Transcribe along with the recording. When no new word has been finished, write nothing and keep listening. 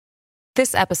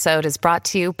This episode is brought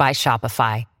to you by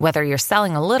Shopify. Whether you're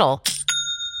selling a little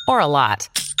or a lot,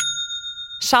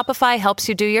 Shopify helps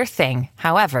you do your thing,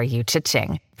 however you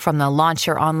cha-ching. From the launch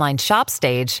your online shop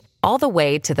stage, all the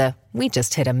way to the we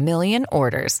just hit 1 million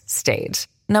orders stage.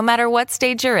 No matter what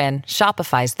stage you're in,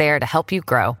 Shopify's there to help you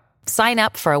grow. Sign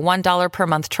up for a $1 per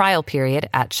month trial period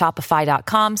at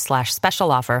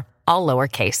shopify.com/special offer, all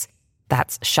lowercase.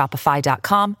 That's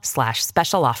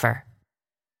shopify.com/special offer.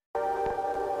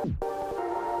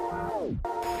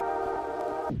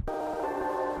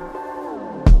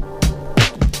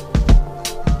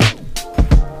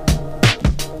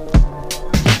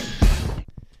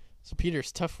 So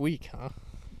Peter's tough week, huh?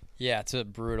 Yeah, it's a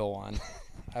brutal one.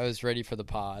 I was ready for the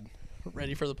pod.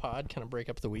 Ready for the pod? Kind of break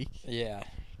up the week? Yeah,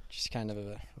 just kind of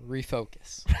a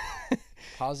refocus.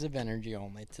 Positive energy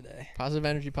only today. Positive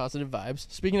energy, positive vibes.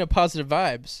 Speaking of positive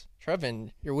vibes,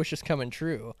 Trevin, your wish is coming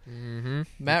true. Mm-hmm.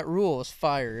 Matt Rule is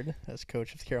fired as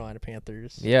coach of the Carolina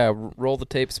Panthers. Yeah, roll the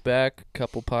tapes back a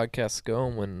couple podcasts ago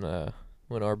when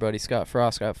our buddy Scott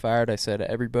Frost got fired. I said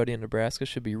everybody in Nebraska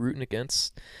should be rooting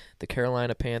against the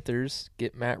Carolina Panthers,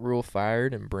 get Matt Rule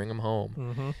fired, and bring him home.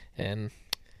 Mm-hmm. And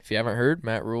if you haven't heard,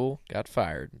 Matt Rule got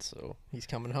fired, so he's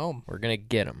coming home. We're gonna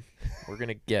get him. We're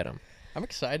gonna get him. I'm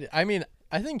excited. I mean,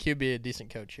 I think he'd be a decent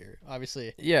coach here.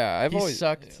 Obviously, yeah, he always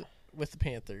sucked with the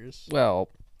Panthers. Well,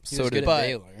 he was good at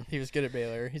Baylor. He was good at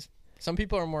Baylor. Some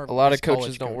people are more. A lot of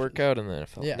coaches don't work out in the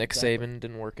NFL. Yeah, Nick exactly. Saban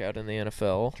didn't work out in the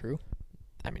NFL. True.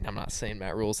 I mean, I'm not saying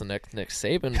Matt Rule's the next Nick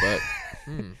Saban, but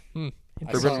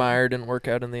Urban saw- Meyer didn't work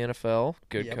out in the NFL.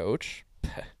 Good Yep. coach.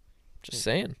 Just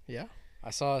saying. Yeah. I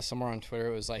saw somewhere on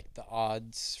Twitter it was like the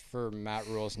odds for Matt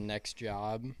Rule's next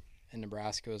job in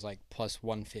Nebraska was like plus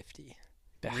 150.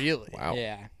 Really? Wow.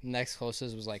 Yeah. Next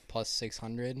closest was like plus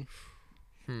 600.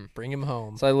 Bring him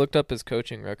home. So I looked up his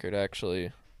coaching record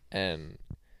actually, and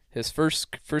his first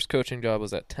coaching job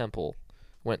was at Temple.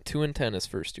 Went 2-10 his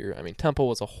first year. I mean, Temple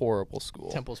was a horrible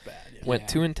school. Temple's bad. Yeah. Went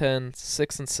 2-10,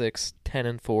 6-6,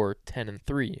 10-4,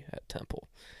 10-3 at Temple.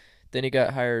 Then he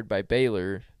got hired by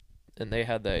Baylor, and they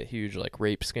had that huge like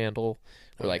rape scandal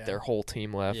where their whole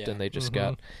team left, Yeah. and they just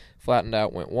got flattened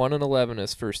out. Went 1-11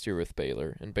 his first year with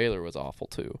Baylor, and Baylor was awful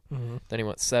too. Mm-hmm. Then he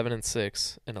went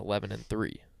 7-6 and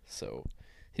 11-3. So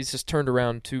he's just turned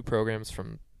around two programs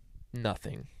from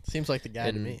nothing Seems like the guy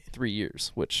to in me. 3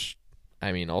 years, which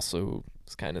I mean also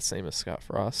is kind of same as Scott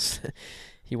Frost.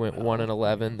 He went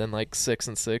 1-11, then like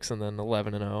 6-6, and then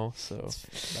 11-0. So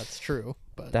That's true.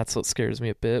 But that's what scares me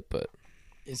a bit. But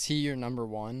Is he your number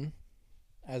one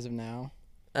as of now?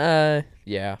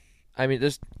 yeah. I mean,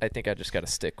 I think I just got to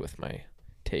stick with my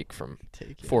take from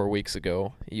 4 weeks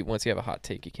ago. Once you have a hot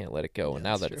take, you can't let it go. Yeah, And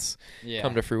now that that's Yeah.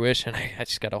 come to fruition, I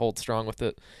just got to hold strong with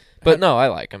it. But no, I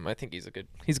like him. I think he's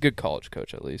a good college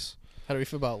coach at least. How do we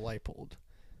feel about Leipold?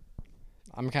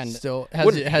 I'm kind of Still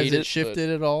Wouldn't has hate it it, shifted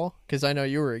at all? Because I know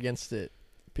you were against it,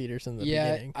 Peters, in the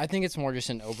beginning. I think it's more just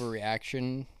an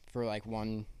overreaction for like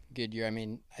one good year. I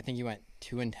mean, I think you went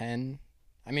 2-10.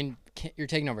 I mean, you're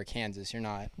taking over Kansas. You're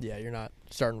not. Yeah, you're not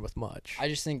starting with much. I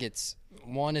just think it's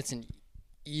an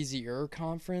easier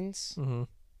conference. Mm-hmm.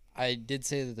 I did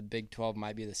say that the Big 12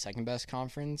 might be the second best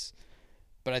conference,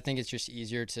 but I think it's just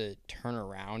easier to turn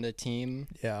around a team.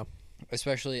 Yeah.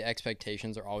 Especially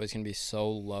expectations are always going to be so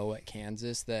low at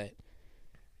Kansas that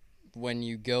when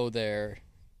you go there,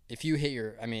 if you hit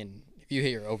your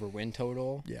over win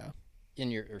total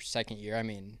in your second year, I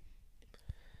mean,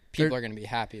 people are going to be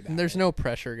happy about it. And there's no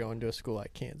pressure going to a school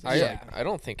like Kansas. I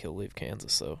don't think he'll leave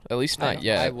Kansas though. At least not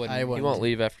yet. I wouldn't. I He wouldn't. won't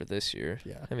leave after this year.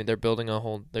 Yeah. I mean, they're building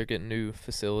they're getting new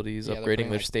facilities, Yeah, they're upgrading putting,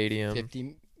 their like, stadium.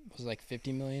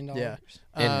 $50 million. Yeah.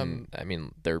 And I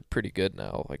mean, they're pretty good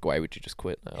now. Like, why would you just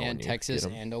quit now? when And you Texas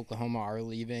get 'em? and Oklahoma are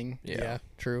leaving. Yeah.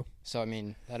 True. So, I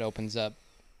mean, that opens up.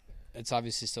 It's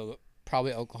obviously still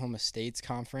probably Oklahoma State's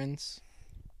conference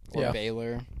or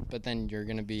Baylor, but then you're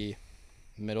going to be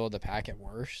middle of the pack at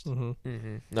worst. Mm-hmm.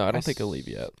 Mm-hmm. No, I don't think he'll leave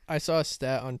yet. I saw a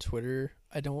stat on Twitter.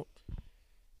 I don't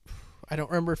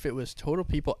remember if it was total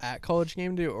people at College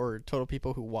Game Day or total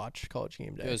people who watched College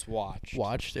Game Day. It was watched.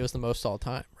 Watched. It was the most all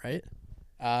time, right?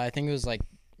 I think it was like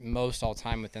most all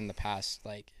time within the past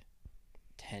like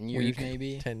 10 years, Week.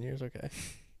 maybe. 10 years, okay.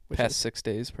 Past 6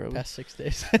 days, probably. Past 6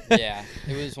 days. Yeah,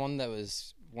 it was one that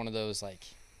was one of those like,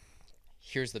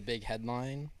 here's the big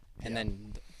headline, and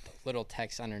then the little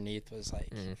text underneath was like,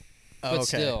 Oh, but okay.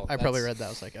 still, I probably that's- read that. I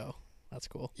was like, oh, that's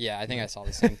cool. yeah, I think I saw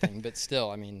the same thing. But still,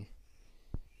 I mean,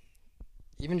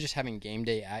 even just having game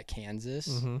day at Kansas,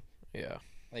 Mm-hmm. Yeah.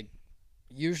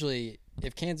 usually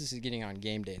if Kansas is getting on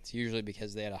game day, it's usually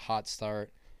because they had a hot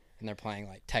start and they're playing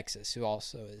like Texas, who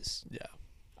also is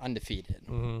undefeated.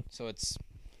 Mm-hmm. So it's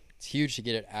It's huge to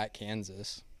get it at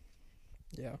Kansas.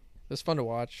 Yeah, it was fun to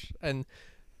watch, and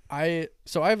I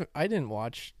didn't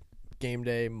watch game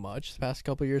day much the past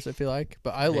couple of years, I feel like,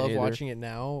 but I love watching it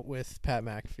now with Pat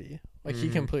McAfee. Like he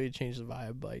completely changed the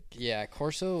vibe. Like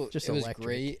Corso, just it was electric.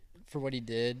 great for what he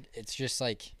did. It's just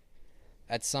like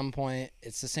at some point,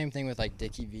 it's the same thing with like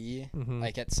Dickie V.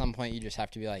 Like at some point, you just have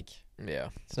to be like,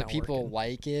 so people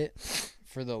like it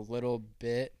for the little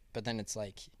bit, but then it's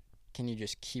like, can you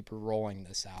just keep rolling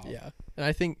this out? Yeah, and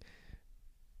I think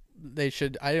they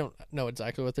should. I don't know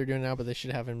exactly what they're doing now, but they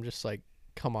should have him just like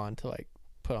come on to like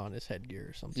put on his headgear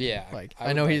or something. Yeah, like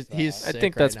I know he's I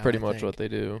think that's pretty much what they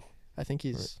do. I think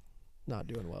he's not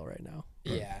doing well right now.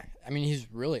 Yeah, I mean he's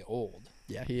really old.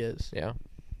 Yeah, he is. Yeah,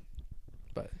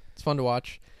 but it's fun to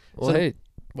watch. Well, hey,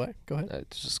 what? Go ahead. I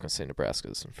was just gonna say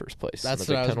Nebraska's in first place. That's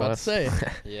what I was about to say.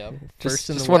 Yeah,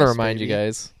 just want to remind you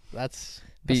guys. That's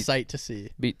a sight to see.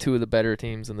 Beat two of the better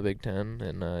teams in the Big Ten,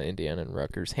 and Indiana and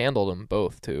Rutgers handled them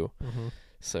both too.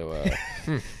 So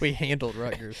we handled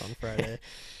Rutgers on Friday.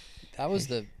 That was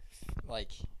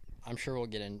I'm sure we'll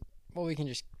get in. Well, we can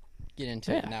just get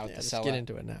into it now with the sellout. Get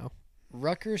into it now.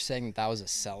 Rutgers saying that was a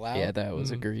sellout. Yeah, that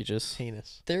was egregious.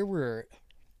 Heinous. There were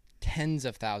tens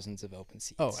of thousands of open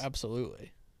seats. Oh,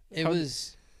 absolutely. It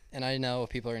was, and I know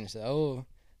people are going to say, oh,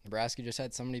 Nebraska just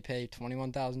had somebody pay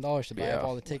 $21,000 to buy up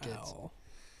all the tickets. Wow.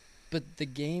 But the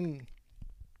game,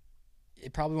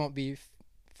 it probably won't be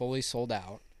fully sold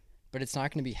out, but it's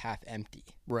not going to be half empty.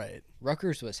 Right.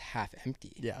 Rutgers was half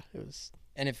empty. Yeah, it was.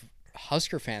 And if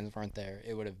Husker fans weren't there,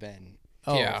 it would have been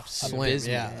slim.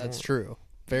 Yeah, that's true.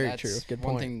 Very true. Good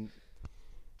point. One thing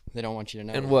they don't want you to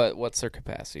know. And what's their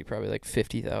capacity? Probably like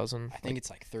 50,000? I think it's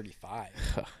like 35.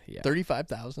 Yeah.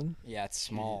 35,000? Yeah, it's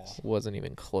small. Jeez. Wasn't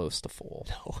even close to full.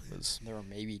 No. There were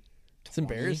maybe It's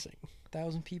embarrassing.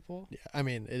 1,000 people. Yeah, I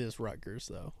mean, it is Rutgers,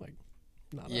 though. Like,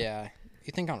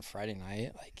 you think on Friday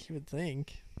night, like you would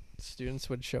think students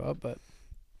would show up, but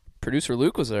Producer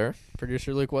Luke was there.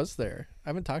 Producer Luke was there. I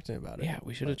haven't talked to him about it. Yeah,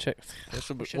 we should have checked. This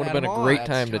would have have been a great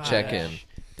time to check in.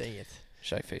 Dang it.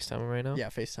 Should I FaceTime him right now? Yeah,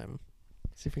 FaceTime him.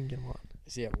 See if we can get him on.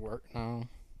 Is he at work now?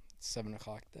 It's 7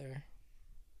 o'clock there.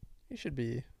 He should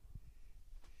be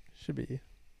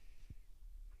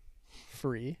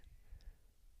free.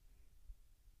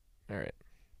 All right.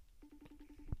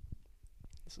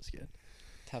 This is good.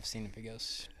 Tough scene if he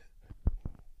goes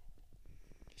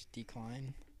just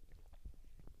decline.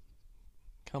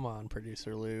 Come on,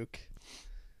 Producer Luke.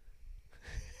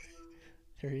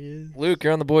 There he is. Luke,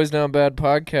 you're on the Boys Down Bad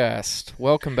podcast.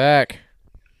 Welcome back.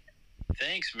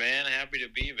 Thanks, man. Happy to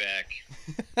be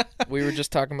back. We were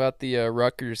just talking about the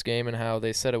Rutgers game and how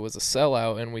they said it was a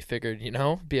sellout, and we figured,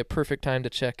 be a perfect time to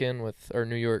check in with our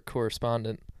New York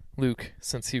correspondent, Luke,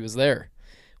 since he was there.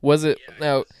 Was it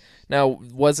now?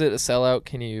 Was it a sellout?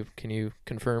 Can you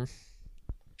confirm?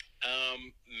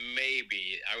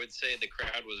 Maybe. I would say the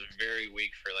crowd was very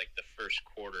weak for like the first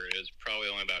quarter. It was probably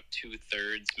only about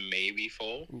 2/3, maybe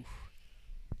full. Oof.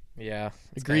 Yeah,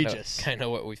 egregious. Kind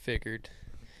of what we figured.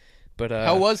 But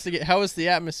how was the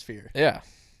atmosphere? Yeah.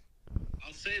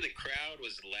 I'll say the crowd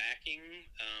was lacking.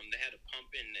 They had to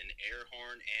pump in an air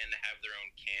horn and have their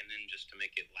own cannon just to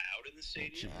make it loud in the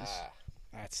stadium.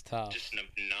 That's tough. Just an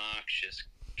obnoxious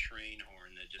train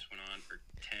horn that just went on for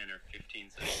 10 or 15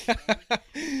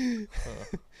 seconds.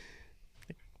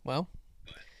 Well,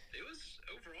 but it was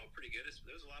overall pretty good.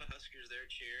 There was a lot of Huskers there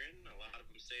cheering. A lot of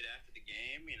them stayed after the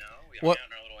game. We hung out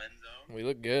in our little end zone. We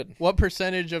look good. What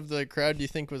percentage of the crowd do you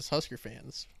think was Husker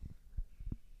fans?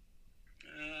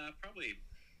 Probably,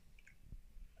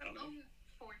 I don't know.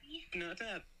 40. No, it's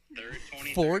not 30,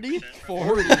 20, 40?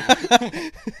 40.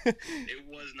 It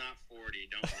was not 40.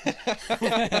 Don't.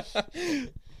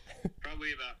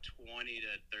 Probably about 20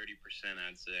 to 30%,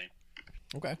 I'd say.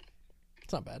 Okay,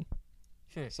 it's not bad.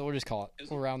 So we'll just call it.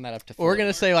 We'll round that up to 40. We're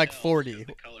gonna say like 40.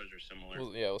 The colors are similar.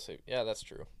 We'll say. Yeah, that's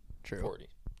true. True. 40.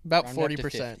 About Round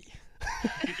 40%.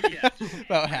 Yeah.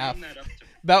 About half. Round that up to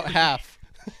About half.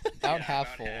 About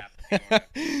half full.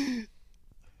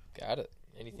 Got it.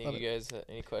 Anything Love you guys?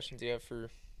 Any questions you have for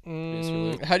Producer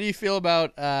Luke? How do you feel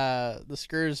about the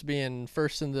Skurs being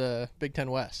first in the Big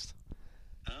Ten West?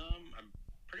 I'm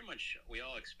pretty much. We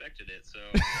all expected it, so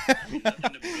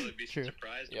nothing to really be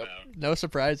surprised about. No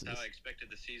surprises. That's how I expected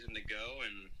the season to go,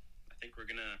 and I think we're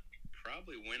gonna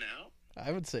probably win out.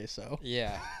 I would say so.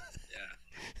 Yeah.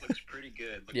 Yeah. Looks pretty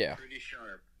good. Looks pretty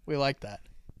sharp. We like that.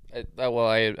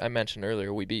 I mentioned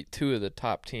earlier we beat two of the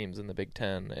top teams in the Big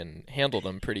Ten and handled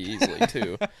them pretty easily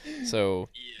too. So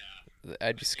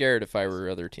I'd be scared if I were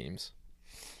other teams.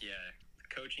 Yeah,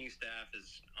 the coaching staff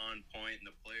is on point and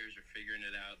the players are figuring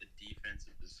it out. The defense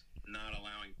is not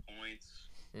allowing points.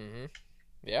 Mm-hmm.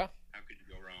 Yeah. How could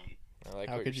you go wrong? I like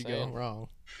How what could you you're saying. go wrong?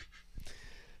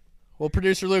 Well,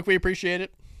 producer Luke, we appreciate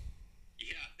it.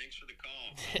 Yeah, thanks for the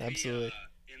call. Absolutely.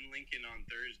 Be, in Lincoln on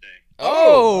Thursday.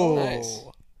 Oh, nice.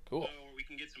 Cool. So we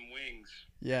can get some wings.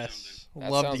 Yes.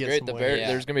 That Love sounds to get great. some The wings. Bear, Yeah.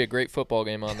 There's gonna be a great football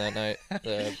game on that night.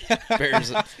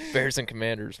 The Bears and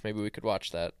Commanders. Maybe we could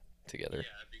watch that together. Yeah,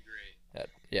 that'd be great.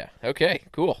 Yeah. Okay.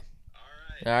 Cool. All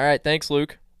right. All right. Thanks,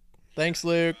 Luke. Thanks,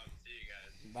 Luke. See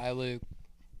you guys. Bye, Luke.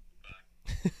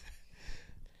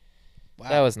 Wow.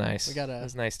 That was nice. We gotta- It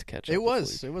was nice to catch up. It with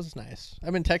was. Luke. It was nice.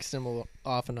 I've been texting him a little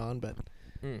off and on, but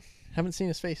Mm. haven't seen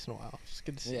his face in a while. It's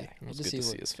good to see. Yeah. It was Good good to to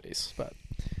see see his face.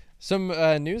 Some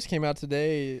news came out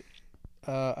today.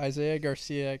 Isaiah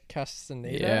Garcia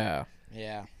Castaneda Yeah.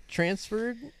 Yeah.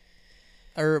 transferred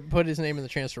or put his name in the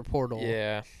transfer portal.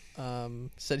 Yeah.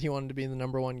 Said he wanted to be the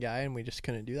number one guy, and we just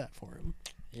couldn't do that for him.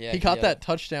 Yeah. He caught that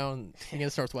touchdown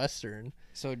against Northwestern.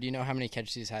 So do you know how many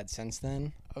catches he's had since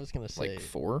then? I was gonna say Like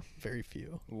 4. very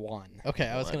few. 1. Okay,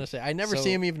 I was One. gonna say I never So-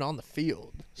 see him even on the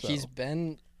field. So. He's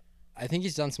been, I think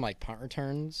he's done some like punt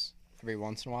returns every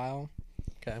once in a while.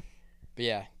 Okay. But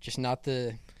yeah, just not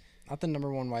the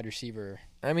number one wide receiver.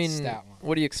 I mean, Stat line.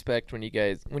 what do you expect when you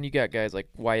got guys like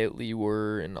Wyatt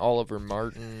Lewer and Oliver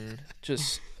Martin,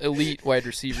 just elite wide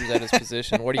receivers at his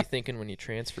position? What are you thinking when you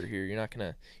transfer here? You're not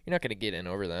gonna get in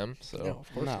over them. So No,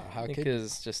 of course No, not. how I think could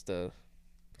it's just a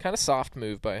kind of soft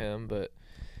move by him, but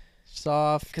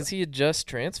Soft. because he had just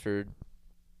transferred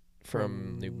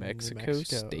from New New Mexico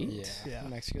Mexico. State. Yeah.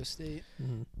 Mexico State.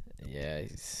 Mhm. Yeah,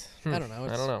 he's. I don't know.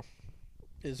 I don't know.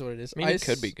 Is what it is. I mean, it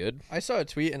could be good. I saw a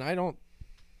tweet, and I don't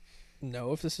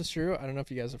know if this is true. I don't know if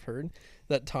you guys have heard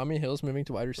that Tommy Hill's moving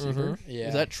to wide receiver. Yeah.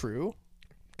 Is that true?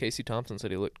 Casey Thompson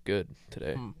said he looked good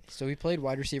today. Hmm. So he played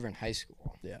wide receiver in high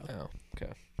school. Yeah. Oh,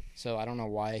 okay. So I don't know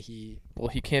why he. Well,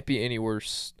 he can't be any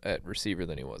worse at receiver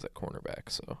than he was at cornerback.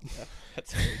 So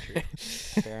That's very true.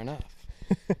 Fair enough.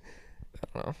 I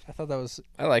don't know. I thought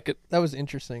I like it. that was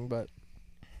interesting, but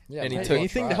Yeah. And he might as took- well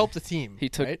anything to try. help the team. He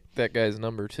took right? that guy's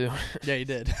number too. Yeah, he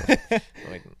did.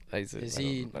 Like, Is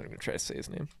he- I'm not gonna try to say his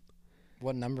name.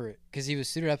 What number? Because he was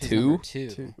suited up as 2? number 2.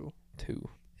 2. 2.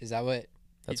 Is that what?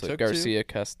 That's He what took 2? Garcia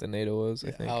Castaneda was, I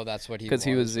Yeah. think. Oh, that's what he. Because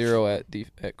he was 0 at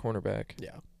cornerback.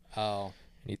 Yeah. Oh,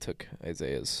 And he took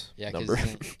Isaiah's yeah. number.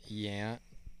 Because Yant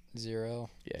 0.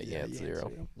 Yeah, Yant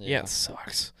 0. Yeah. Yant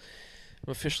sucks.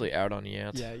 I'm officially out on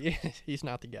Yant. Yeah, he's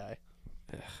not the guy.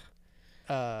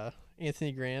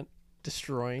 Anthony Grant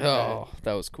destroying Oh, that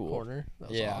that was cool. corner. That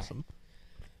was Yeah. awesome.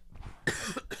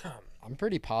 I'm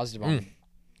pretty positive on the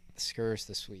Skurs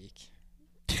this week.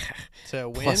 To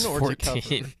win Plus or 14.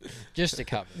 to cover? Just to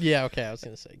cover. Yeah, okay, I was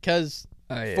going to say. Because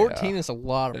Yeah. 14 is a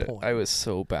lot of points. I was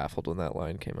so baffled when that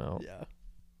line came out. Yeah.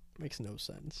 Makes no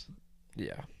sense.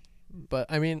 Yeah. But,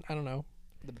 I mean, I don't know.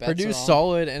 The bets Purdue's are on.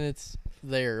 solid and it's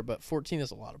there, but 14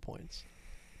 is a lot of points.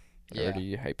 Yeah.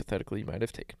 Already, hypothetically, you might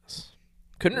have taken us.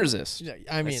 Couldn't resist. Yeah,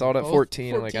 I mean, saw it at both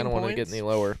 14. I'm like, I 14 don't want to get points? any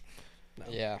lower. No.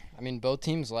 Yeah, I mean both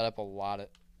teams let up a lot of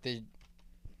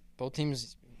both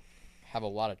teams have a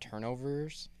lot of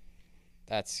turnovers.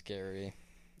 That's scary.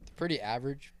 They're pretty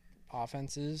average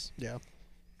offenses. Yeah.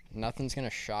 Nothing's gonna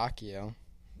shock you.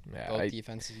 Yeah, Both I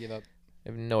defenses give up.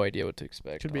 have no idea what to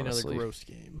expect. Could be honestly. another gross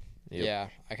game. Yep. Yeah,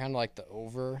 I kind of like the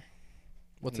over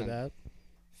What's And it at?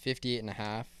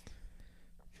 58.5.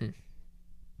 Hmm.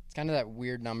 It's kind of that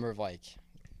weird number of like.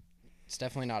 It's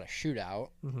definitely not a shootout,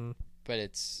 Mm-hmm. but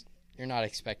you're not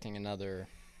expecting another.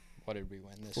 What did we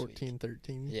win this week?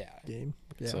 14-13 Yeah. game.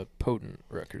 It's Yeah. a potent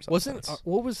Rutgers Wasn't offense.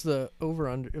 what was the over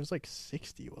under? It was like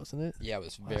 60, wasn't it? Yeah, it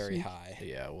was Last very week? high.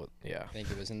 Yeah. I think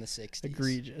it was in the 60s.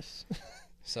 Egregious.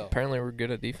 So Apparently, we're good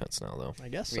at defense now, though. I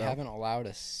guess we so. haven't allowed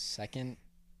a second.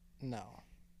 No,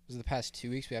 was it the past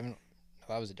 2 weeks? We haven't. Oh,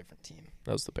 that was a different team.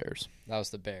 That was the Bears. That was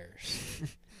the Bears.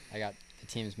 I got the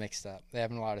teams mixed up. They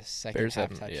haven't allowed a second Bears half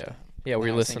haven't. touchdown. Yeah, we No,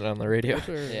 I were was listening thinking- on the radio.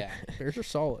 Bears are, Yeah, Bears are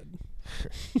solid.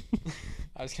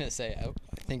 I was gonna say I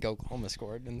think Oklahoma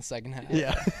scored in the second half.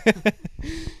 Yeah.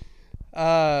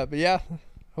 But yeah,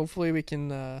 hopefully we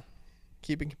can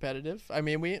keep it competitive. I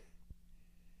mean,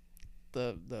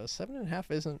 the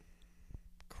 7.5 isn't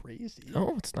crazy.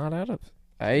 No, it's not out of.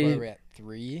 What are we at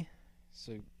 3?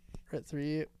 So We're at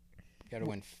 3. got to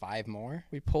win 5 more.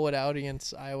 We pull it out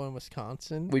against Iowa and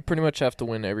Wisconsin. We pretty much have to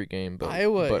win every game, but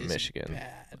Iowa is Michigan.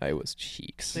 bad. Iowa's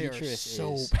cheeks. They are Demetrius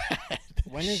so is- bad.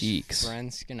 When is Cheeks.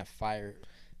 Brent's gonna fire?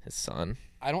 His son.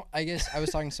 I guess I was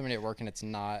talking to somebody at work and it's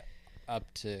not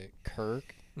up to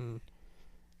Kirk, Mm.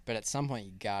 but at some point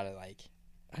you gotta like.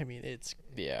 I mean, it's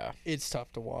Yeah.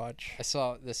 tough to watch. I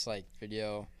saw this like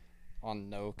video on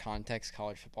No Context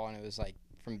College Football, and it was like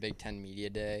from Big Ten Media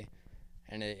Day,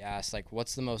 and it asked like,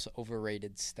 "What's the most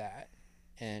overrated stat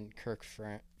and Kirk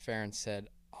Ferentz said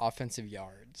offensive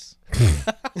yards.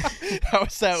 How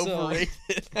is that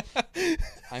overrated?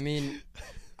 I mean,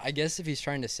 I guess if he's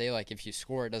trying to say, like, if you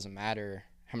score, it doesn't matter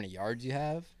how many yards you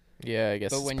have. Yeah, I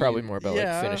guess it's probably more about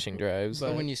like finishing drives.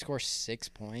 But when you score 6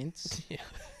 points, yeah.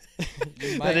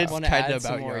 You might want to add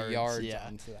some more yards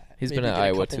onto that. He's been at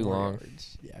Iowa too long.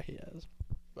 Yeah, he has.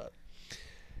 But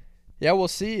yeah, we'll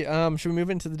see. Should we move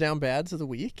into the down bads of the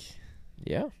week?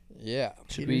 Yeah. Yeah.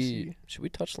 Should we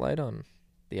touch light on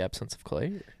the absence of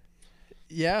Clay?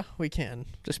 Yeah, we can.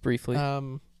 Just briefly.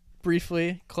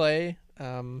 Briefly, Clay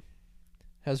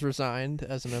has resigned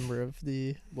as a member of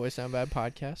the Boys Down Bad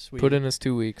podcast. Put in his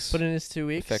 2 weeks.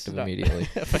 Effective immediately.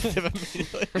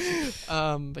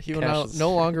 But he will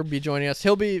no longer be joining us.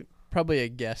 He'll be probably a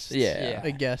guest. Yeah.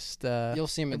 A guest. You'll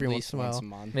see him at least once a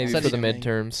month. Maybe for the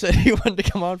midterms. Said he wanted to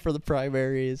come on for the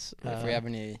primaries. If we have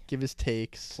any give his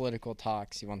takes. Political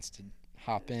talks, he wants to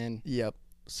hop in. Yep.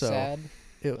 So sad.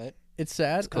 It's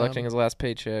sad. He's collecting his last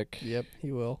paycheck. Yep,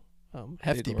 he will.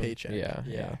 Hefty paycheck.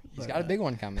 Yeah. He's got a big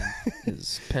one coming.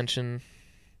 His pension.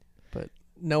 But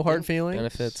no hard feelings.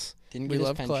 Benefits. Didn't get his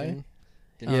pension. Clay.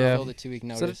 Didn't fulfill the 2-week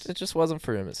notice. So it just wasn't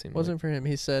for him, it seemed Wasn't for him.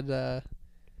 He said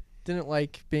didn't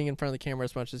like being in front of the camera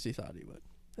as much as he thought he would.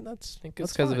 And I think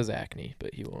it's because of his acne,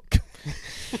 but he won't.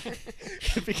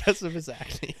 Because of his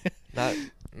acne. Not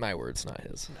my words, not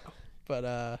his. No.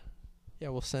 But yeah,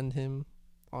 we'll send him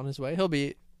on his way.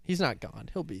 He's not gone.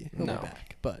 He'll be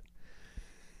back. But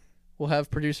we'll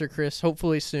have producer Chris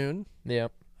hopefully soon.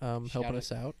 Yep. Helping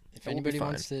us out. If anybody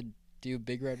wants to do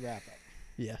Big Red Wrap Up.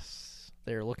 Yes.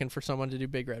 They're looking for someone to do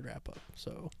Big Red Wrap Up.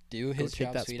 So do his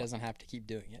job so he doesn't have to keep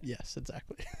doing it. Yes,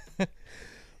 exactly.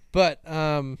 But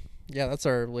yeah, that's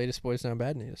our latest Boys Down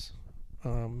Bad news.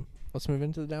 Let's move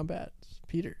into the down bads.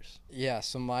 Peters. Yeah,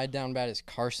 so my down bad is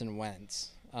Carson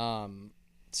Wentz.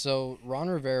 So Ron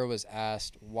Rivera was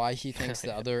asked why he thinks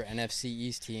the other NFC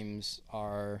East teams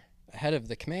are ahead of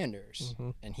the Commanders,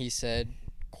 and he said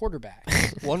quarterback.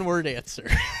 One word answer.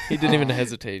 He didn't even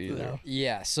hesitate either. No.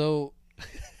 Yeah, so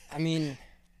I mean,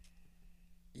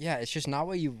 yeah, it's just not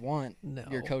what you want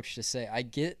your coach to say. I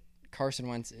get Carson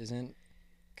Wentz isn't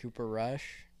Cooper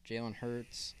Rush, Jalen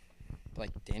Hurts, but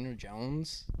like Daniel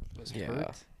Jones was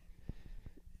hurt.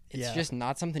 It's just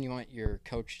not something you want your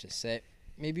coach to say.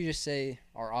 Maybe just say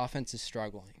our offense is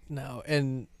struggling. No,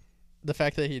 and the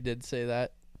fact that he did say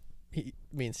that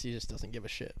means he just doesn't give a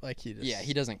shit. Like he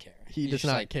doesn't care. He does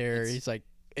not care. He's like,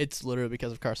 it's literally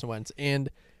because of Carson Wentz. And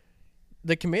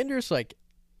the Commanders, like,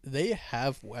 they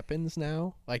have weapons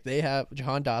now. Like, they have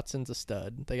Jahan Dotson's a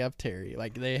stud. They have Terry.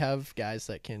 Like, they have guys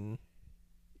that can,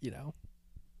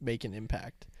 make an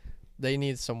impact. They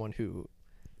need someone who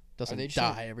doesn't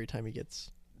die every time he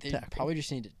gets tackled. Probably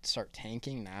just need to start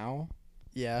tanking now.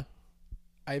 Yeah.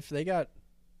 If they got,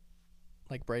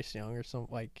 like, Bryce Young or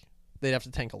something, like, they'd have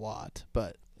to tank a lot.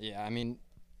 But yeah, I mean,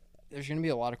 there's going to be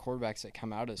a lot of quarterbacks that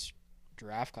come out as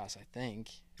draft class, I think.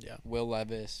 Yeah. Will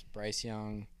Levis, Bryce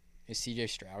Young. Is C.J.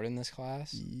 Stroud in this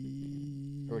class?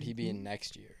 Or would he be in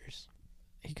next year's?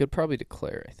 He could probably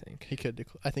declare, I think.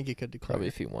 I think he could declare. Probably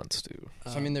if he wants to.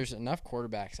 So, I mean, there's enough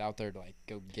quarterbacks out there to, like,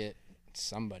 go get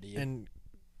somebody. And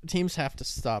teams have to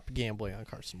stop gambling on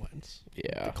Carson Wentz.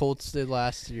 Yeah. The Colts did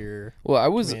last year. Well, I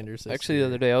was actually the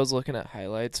other day I was looking at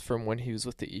highlights from when he was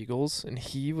with the Eagles, and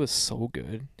he was so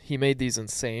good. He made these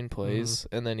insane plays,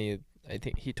 and then I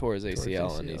think he tore his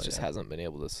ACL, and he just hasn't been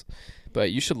able to.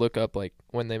 But you should look up, like,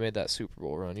 when they made that Super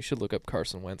Bowl run, you should look up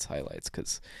Carson Wentz highlights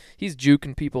because he's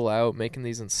juking people out, making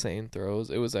these insane throws.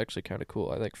 It was actually kind of cool.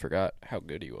 I, like, forgot how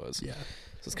good he was. Yeah.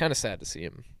 So it's kind of sad to see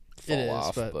him fall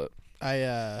off. But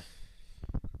I,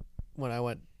 when I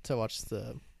went to watch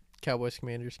the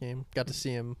Cowboys-Commanders game, got to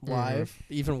see him live,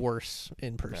 even worse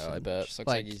in person. Yeah, I bet. Just looks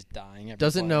like he's dying.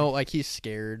 Doesn't know, like, he's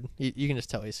scared. You can just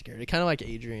tell he's scared. Kind of like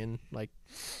Adrian, like,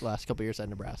 last couple years at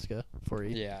Nebraska.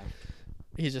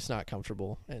 He's just not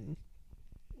comfortable, and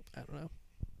I don't know.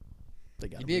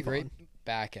 He'd be a great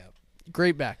backup.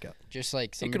 Great backup. Just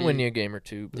like somebody, he can win you a game or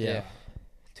two. But yeah.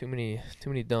 Too many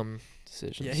dumb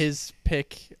decisions. Yeah, his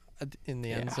pick in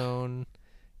the end zone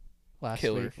last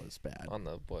week was bad. On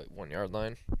the 1 yard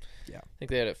line. Yeah. I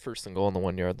think they had it first and goal on the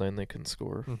 1 yard line. They couldn't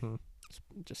score. Mm-hmm. It's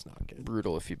just not good.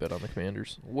 Brutal if you bet on the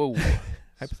Commanders. Whoa.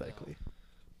 Hypothetically.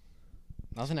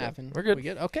 Nothing happened. We're good. We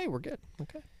good? Okay, we're good.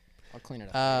 Okay. I'll clean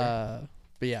it up.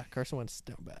 But yeah, Carson Wentz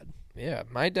down bad. Yeah,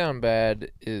 my down bad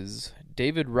is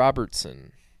David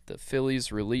Robertson, the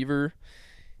Phillies reliever.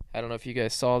 I don't know if you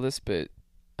guys saw this, but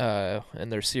in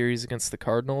their series against the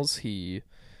Cardinals, he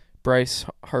Bryce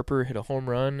Harper hit a home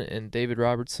run, and David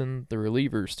Robertson, the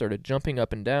reliever, started jumping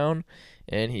up and down,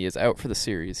 and he is out for the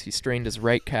series. He strained his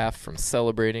right calf from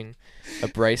celebrating a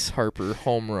Bryce Harper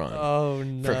home run. Oh,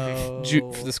 no.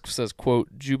 This says, quote,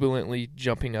 jubilantly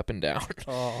jumping up and down.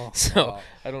 Oh. So,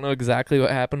 I don't know exactly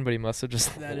what happened, but he must have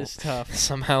just that is tough.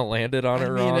 somehow landed on it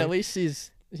wrong. I mean, at least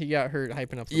he got hurt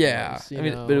hyping up the balls, I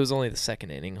mean, but it was only the second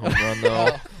inning home run,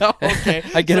 though. Oh, okay.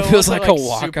 I get so it feels like a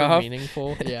walk-off.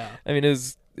 Meaningful. Yeah. I mean, it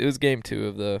was game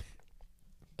 2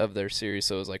 of their series,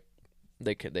 so it was like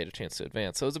they had a chance to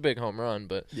advance. So it was a big home run,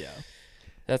 but yeah,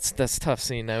 that's tough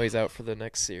seeing. Now he's out for the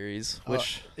next series.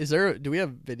 Which do we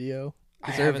have video?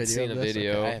 I haven't seen a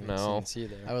video. Okay, I haven't no, seen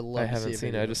either. I would love. I haven't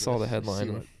seen it. I just saw the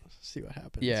headline. See what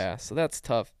happens. Yeah, so that's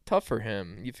tough. Tough for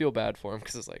him. You feel bad for him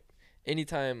because it's like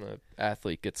anytime an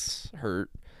athlete gets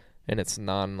hurt and it's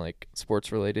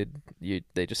sports related,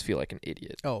 they just feel like an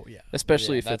idiot. Oh yeah.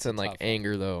 Especially if that's it's in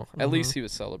anger though. At least he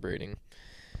was celebrating.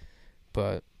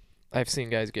 But I've seen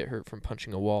guys get hurt from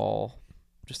punching a wall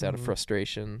just out of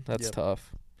frustration. That's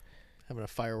tough. Having a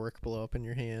firework blow up in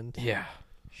your hand. Yeah.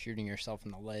 Shooting yourself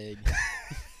in the leg.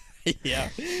 Yeah.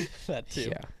 That too.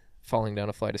 Yeah. Falling down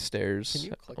a flight of stairs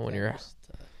when you're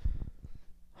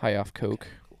high off coke. Okay,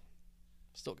 cool.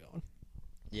 Still going.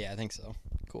 Yeah, I think so.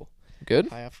 Cool. Good?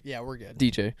 Yeah, we're good.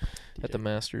 DJ at the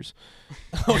Masters.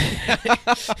 Oh, yeah.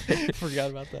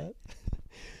 Forgot about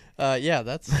that. Yeah,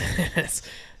 that's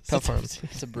tough for 'em.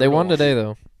 It's a They won brutal- today,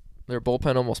 though. Their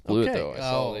bullpen almost blew it, Okay. though. I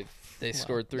saw Oh, they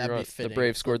scored 3 that'd be runs. The fitting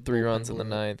Braves if scored the 3 bullpen runs in the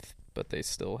blew it. 9th, but they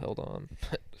still held on.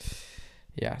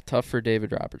 Yeah, tough for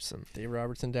David Robertson. Dave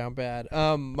Robertson down bad.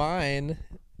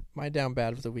 My down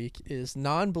bad of the week is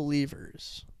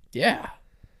non-believers. Yeah.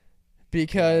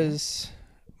 Because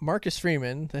Marcus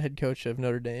Freeman, the head coach of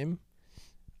Notre Dame,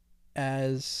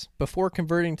 before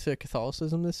converting to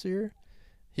Catholicism this year,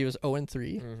 he was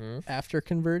 0-3. Mm-hmm. After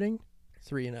converting,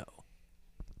 3-0.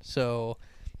 So,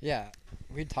 Yeah,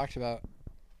 we talked about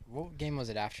what game was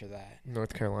it after that?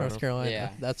 North Carolina. North Carolina.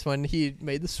 Yeah. That's when he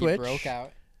made the switch. He broke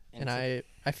out, And I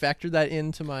factored that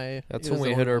into my... That's it when was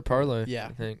we the hit one- our parlay. Yeah.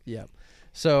 I think. Yeah.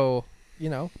 So,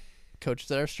 coaches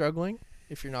that are struggling,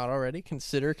 if you're not already,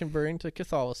 consider converting to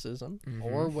Catholicism. Mm-hmm.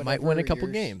 or whatever Might win a couple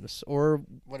yours- games. Or,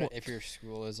 What if your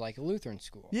school is like a Lutheran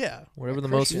school? yeah. Whatever the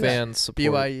Like most Christians. fans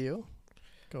support. BYU.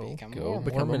 Become Go Mormon.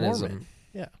 become a Mormonism. Mormon.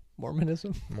 Yeah.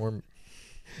 Mormonism.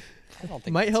 I don't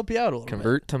think Might that's- help you out a little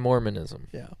Convert to Mormonism.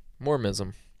 bit. Yeah.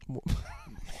 Mormonism.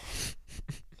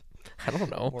 I don't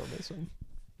know. Mormonism.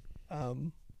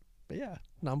 But yeah,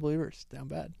 non-believers, down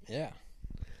bad. Yeah.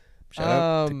 Shout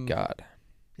out to God.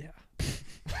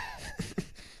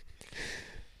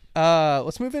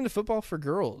 Let's move into football for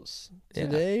girls. Yeah.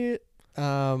 Today,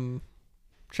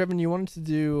 Trevin, you wanted to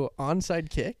do onside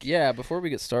kick? Yeah, before we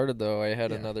get started though, I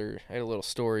had Yeah. a little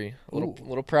story, a Ooh.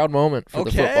 little proud moment for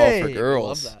the football for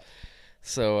girls. Love that.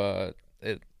 So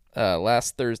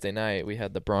last Thursday night we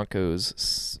had the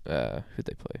Broncos who'd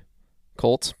they play?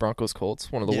 Broncos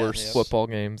Colts, one of the worst Yes. football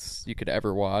games you could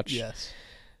ever watch. Yes.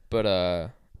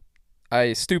 But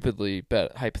I stupidly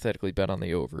hypothetically bet on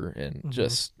the over and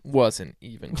just wasn't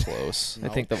even close. I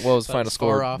No. think that was That final was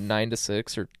score far off.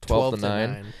 9-6 or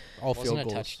 12-9. All Wasn't field a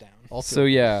goals. touchdown. All So field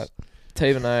yeah, goals.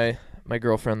 Tave and I, my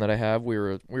girlfriend that I have, we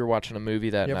were watching a movie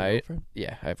that You have a night. girlfriend?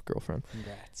 Yeah, I have a girlfriend.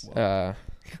 Congrats.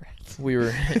 We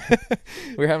were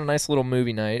we were having a nice little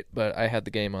movie night, but I had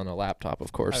the game on the laptop,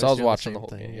 of course. So I was doing watching same the whole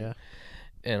thing, game. Yeah.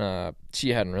 And she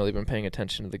hadn't really been paying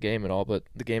attention to the game at all, but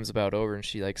the game's about over and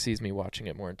she sees me watching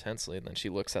it more intensely, and then she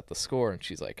looks at the score and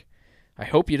she's like, "I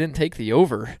hope you didn't take the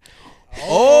over."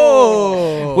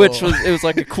 Oh, It was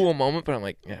like a cool moment, but I'm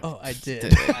like, yeah. Oh, I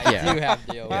did. I yeah. do have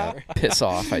the over. Yeah, piss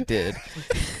off, I did.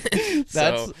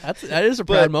 That is a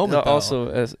but proud moment. Though. also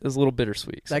as a little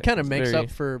bittersweet. that kind of It's makes very- up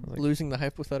for like- losing the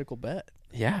hypothetical bet.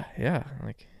 Yeah.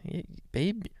 Like, hey,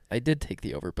 babe, I did take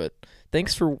the over, but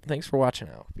thanks for watching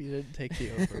out. You didn't take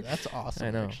the over. That's awesome.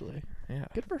 I know. Actually, Yeah.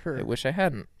 good for her. I wish I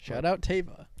hadn't. Shout out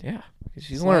Tava. Yeah, 'cause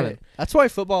she's Slay. learning. That's why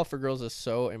football for girls is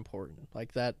so important.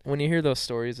 Like that. When you hear those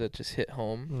stories that just hit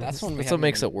home, That's when we that's what haven't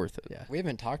makes even- it worth it. Yeah. We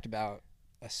haven't talked about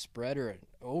a spread or an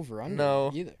over under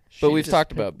No. either. But She we've just talked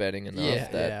picked- about betting enough Yeah,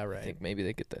 that yeah, right. I think maybe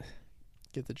they get the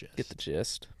Get the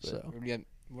gist. But So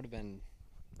Would have been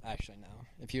actually no.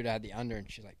 If you'd had the under and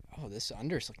she's like, "Oh, this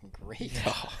under's looking great."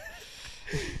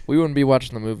 we wouldn't be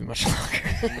watching the movie much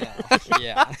longer. No.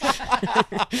 Yeah.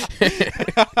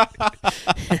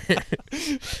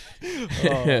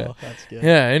 oh, that's good.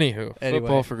 Yeah, anywho. Anyway.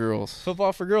 Football for girls.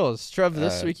 Football for girls. Trev,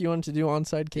 this Uh, week you wanted to do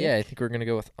onside kick. Yeah, I think we're going to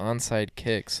go with onside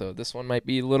kick. So this one might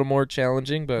be a little more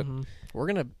challenging, but We're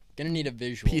gonna Gonna need a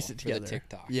visual piece it for the together.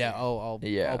 TikTok. Yeah. I'll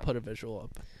Yeah. put a visual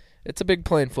up. It's a big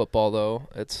play in football, though.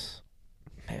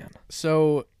 Man.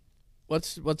 So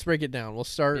let's break it down. We'll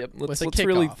start with a kickoff.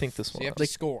 Really think this So one. you have to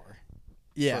score.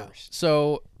 Yeah. First.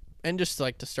 So, and just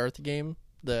like to start the game,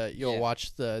 you'll Yeah.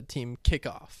 watch the team kick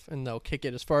off, and they'll kick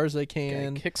it as far as they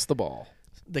can. Kicks the ball.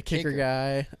 The kicker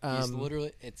guy. He's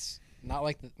literally. It's not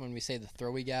like when we say the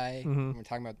throwy guy. When we're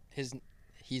talking about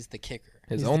he's the kicker.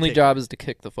 His He's the only kicker. job is to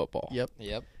kick the football. Yep.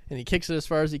 Yep. And he kicks it as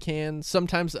far as he can.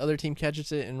 Sometimes the other team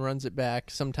catches it and runs it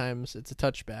back. Sometimes it's a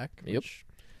touchback. Yep. Which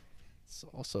it's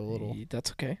also a little.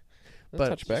 That's okay.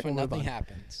 But Touchback. That's when We'll move nothing on.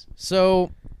 happens.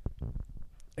 So,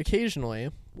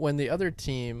 occasionally, when the other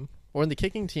team or when the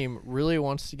kicking team really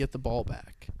wants to get the ball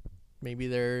back, maybe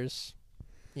there's,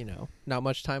 not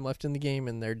much time left in the game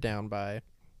and they're down by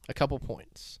a couple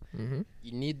points. Mm-hmm.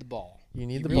 You need the ball. You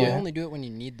need You the really ball. only do it when you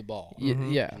need the ball.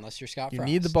 Yeah. Unless you're Scott You Frost.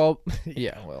 need the ball.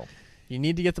 Yeah, well. You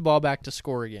need to get the ball back to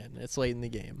score again. It's late in the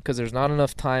game. Because there's not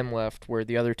enough time left where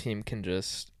the other team can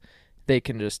just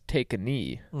take a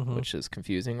knee, which is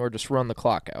confusing, or just run the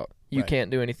clock out. You Right. can't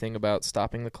do anything about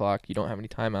stopping the clock. You don't have any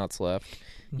timeouts left.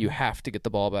 You have to get the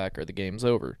ball back or the game's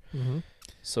over.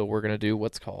 So we're going to do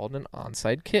what's called an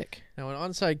onside kick. Now, an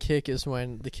onside kick is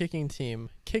when the kicking team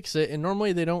kicks it, and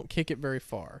normally they don't kick it very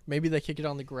far. Maybe they kick it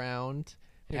on the ground.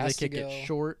 Maybe they has to kick it go-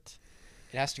 short.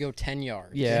 It has to go 10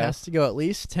 yards. Yeah. It has to go at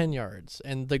least 10 yards.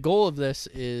 And the goal of this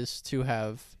is to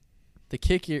have the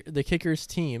kicker's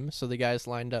team, so the guys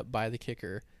lined up by the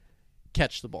kicker,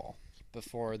 catch the ball.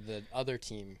 Before the other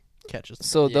team. Catches the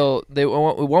So Yeah. it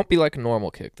won't be like a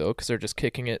normal kick though, because they're just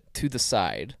kicking it to the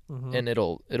side, and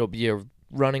it'll be a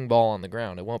running ball on the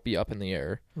ground. It won't be up in the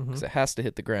air because it has to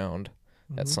hit the ground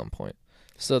at some point.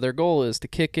 So their goal is to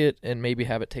kick it and maybe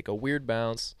have it take a weird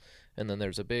bounce, and then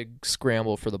there's a big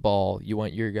scramble for the ball. You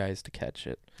want your guys to catch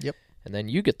it. Yep. And then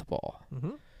you get the ball.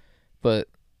 But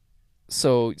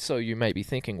so you might be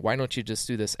thinking, why don't you just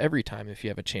do this every time if you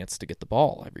have a chance to get the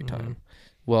ball every time?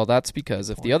 Well, that's because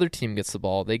if the other team gets the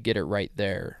ball, they get it right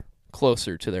there,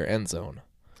 closer to their end zone.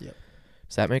 Yep.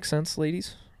 Does that make sense,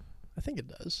 ladies? I think it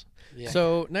does. Yeah.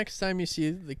 So next time you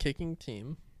see the kicking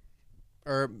team,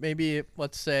 or maybe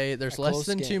let's say there's A less close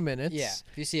than game. 2 minutes. Yeah.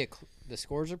 If you see the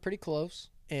scores are pretty close.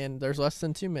 And there's less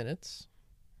than 2 minutes.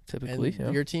 Typically, And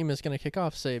yeah. your team is going to kick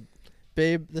off. Say,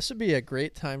 babe, this would be a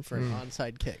great time for an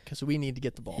onside kick because we need to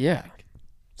get the ball Yeah. back.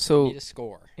 So Need a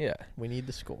score. yeah. We need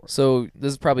to score. So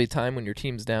this is probably a time when your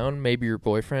team's down. Maybe your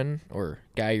boyfriend or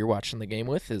guy you're watching the game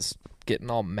with is getting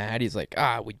all mad. He's like,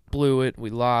 we blew it. We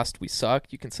lost. We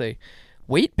suck. You can say,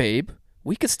 wait, babe,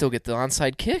 we could still get the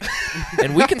onside kick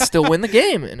and we can still win the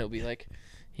game. And it'll be like,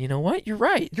 you know what? You're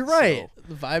right. You're right. So,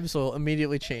 The vibes will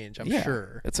immediately change, I'm yeah,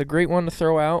 sure. It's a great one to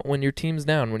throw out when your team's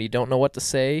down, when you don't know what to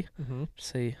say. Mm-hmm.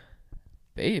 Say,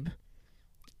 babe,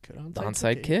 Good the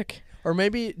onside kick. Or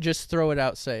maybe just throw it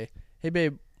out, say, hey,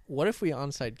 babe, what if we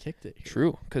onside kicked it here?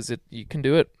 True, because you can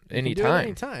do it You can do it anytime.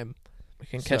 anytime. We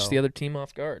can catch So- the other team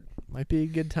off guard. Might be a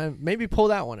good time. Maybe pull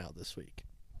that one out this week.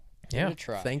 Give Yeah. it a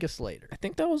try. Thank us later. I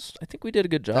think we did a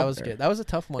good job. That was there. good. That was a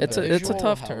tough one. It's though. a Visual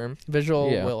tough help. term. Visual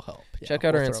Yeah. will help. Yeah, Check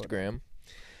out our we'll throw it. Instagram.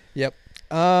 Yep.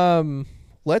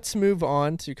 Let's move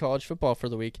on to college football for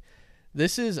the week.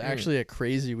 This is actually a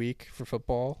crazy week for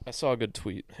football. I saw a good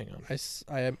tweet. Hang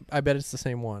on. I bet it's the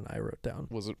same one I wrote down.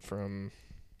 Was it from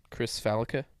Chris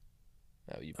Falica?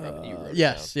 Oh, you probably wrote it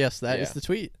Yes, that is Yeah. the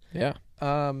tweet.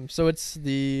 down. So it's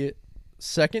the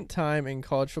second time in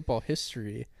college football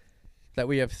history that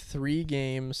we have 3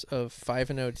 games of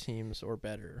 5-0 teams or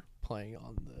better playing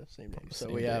on the same day. the So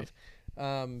same we day.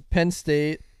 have Penn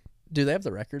State. Do they have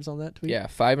the records on that tweet? Yeah,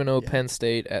 5-0 Yeah. Penn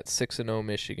State at 6-0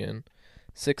 Michigan,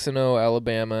 6-0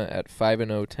 Alabama at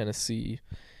 5-0 Tennessee,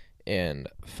 and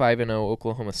 5-0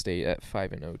 Oklahoma State at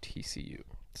 5-0 TCU.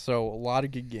 So a lot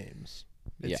of good games.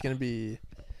 It's Yeah. going to be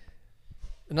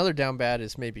another down bad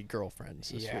is maybe girlfriends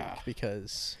this Yeah. week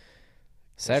because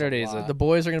Saturdays, lot. the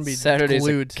boys are going to be Saturdays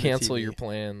glued to the cancel TV. your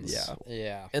plans. Yeah.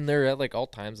 Yeah. And they're at like all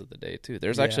times of the day too.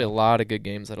 There's Yeah. actually a lot of good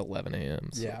games at 11 a.m.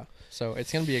 So Yeah. So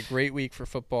it's going to be a great week for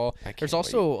football. I can't There's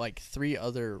also like 3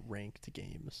 other ranked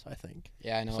games, I think.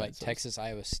 Yeah, I know, like Besides those. Texas,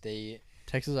 Iowa State.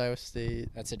 Texas, Iowa State.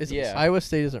 That's a Yeah. Iowa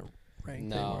State isn't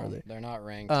ranked anymore, are No, they? they're not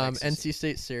ranked. Texas. NC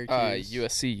State, Syracuse.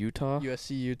 USC Utah.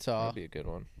 USC, Utah. That'd be a good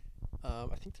one. I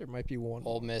think there might be one.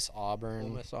 Ole Miss, Auburn. Ole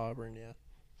Miss, Auburn, yeah.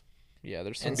 Yeah,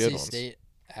 there's some NC good ones. State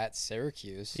at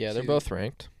Syracuse. Yeah, they're 2 both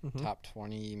ranked. Mhm. top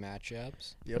 20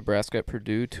 matchups. Yep. Nebraska at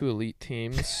Purdue, 2 elite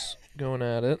teams going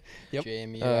at it. Yep.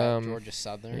 JMU at Um, Georgia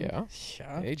Southern. Yeah.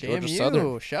 Shout Hey, JMU. Georgia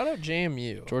Southern. Shout out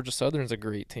JMU. Georgia Southern's a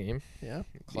great team. Yeah.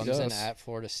 Clemson us. at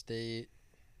Florida State.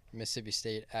 Mississippi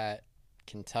State at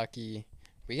Kentucky.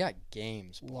 We got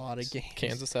games. A lot of games.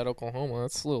 Kansas at Oklahoma.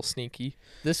 That's a little sneaky.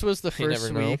 This was the You first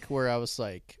never know. week where I was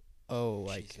like, oh,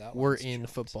 like, that we're one's in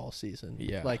jumped. football season.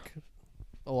 Yeah. Like,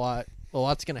 a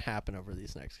lot's going to happen over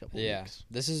these next couple weeks.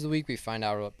 This is the week we find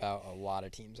out about a lot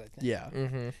of teams, I think. Yeah.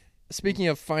 Mm-hmm. Speaking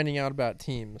of finding out about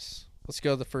teams, let's go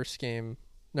to the first game.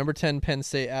 Number 10, Penn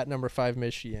State at number 5,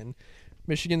 Michigan.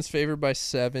 Michigan's favored by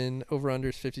 7. Over-under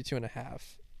is 52.5.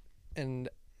 And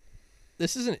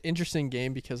this is an interesting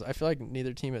game because I feel like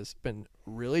neither team has been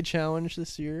really challenged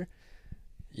this year.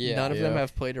 Yeah. None of them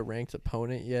have played a ranked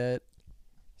opponent yet.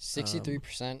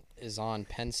 63% is on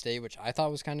Penn State, which I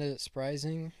thought was kind of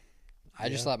surprising. I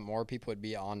just thought more people would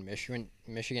be on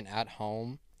Michigan at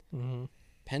home. Mm-hmm.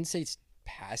 Penn State's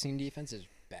passing defense is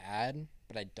bad,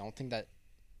 but I don't think that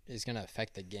is going to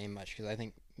affect the game much because I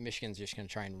think Michigan's just going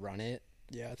to try and run it.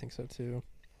 Yeah, I think so too.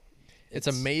 It's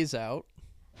a maze out.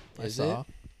 Is I saw. it?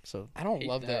 So I don't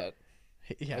love that.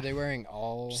 yeah. Are they wearing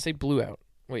all Just say blue out.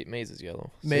 Wait, maize is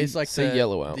yellow. Maze like say the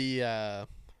yellow out. yellow?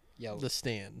 The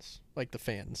stands, like the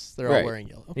fans. They're Right. all wearing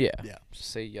yellow. Yeah. Yeah.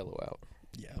 Just say yellow out.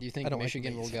 Yeah. Do you I think don't like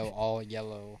Michigan will maze. go all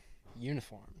yellow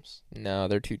uniforms? No,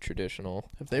 they're too traditional.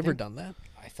 Have they ever done that?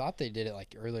 I thought they did it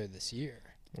like earlier this year.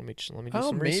 Let me do Oh,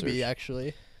 some maybe research. actually.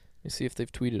 Let me see if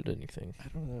they've tweeted anything. I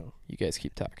don't know. You guys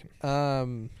keep talking.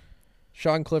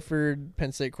 Sean Clifford,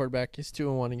 Penn State quarterback, he's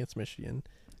 2-1 against Michigan.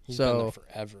 He's been So there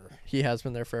forever. he has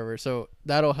been there forever. So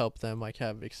that'll help them like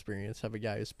have experience, have a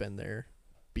guy who's been there,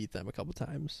 beat them a couple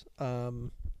times.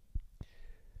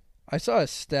 I saw a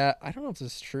stat. I don't know if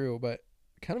this is true, but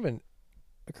kind of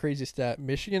a crazy stat.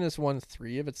 Michigan has won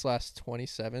 3 of its last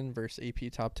 27 versus AP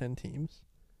top 10 teams.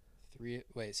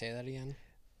 Wait, say that again.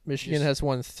 Michigan has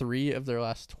won 3 of their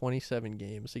last 27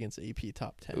 games against AP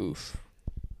top 10. Oof.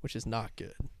 Which is not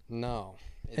good. No,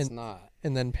 it's not.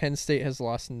 And then Penn State has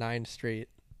lost 9 straight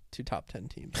to top 10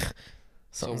 teams.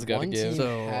 Something's so got to one give. team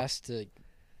So- has to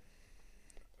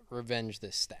revenge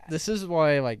this stat. This is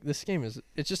why like this game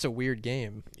it's just a weird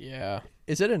game. Yeah.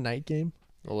 Is it a night game?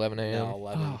 11 a.m. No,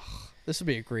 11. This would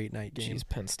be a great night game. Jeez,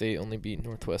 Penn State only beat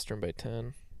Northwestern by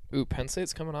 10. Ooh, Penn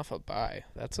State's coming off a bye.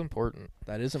 That's important.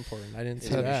 That is important. I didn't Is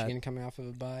see that. Michigan coming off of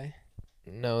a bye?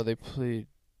 No, they played.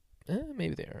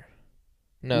 Maybe they are.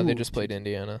 No, they Ooh, just played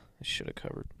Indiana. They should have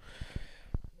covered.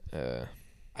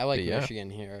 I like But yeah. Michigan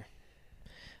here.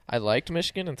 I liked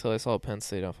Michigan until I saw Penn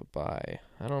State off a bye.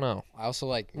 I don't know. I also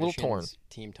like A little torn. Michigan's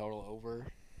team total over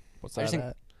What's I that just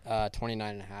think- at?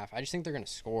 29.5. I just think they're going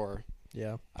to score.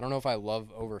 Yeah. I don't know if I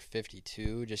love over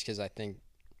 52 just because I think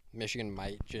Michigan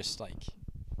might just like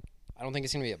I don't think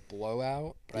it's going to be a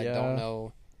blowout, but I Yeah. don't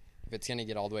know if it's going to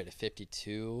get all the way to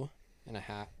 52.5,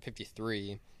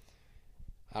 53.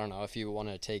 I don't know if you want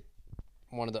to take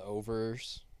one of the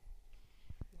overs.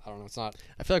 I don't know. It's not.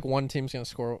 I feel like one team's gonna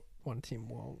score. One team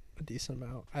won't a decent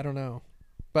amount. I don't know,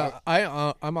 but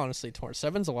I'm honestly torn.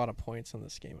 7's a lot of points in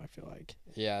this game. I feel like.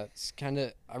 Yeah, it's kind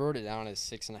of. I wrote it down as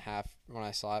 6.5 when I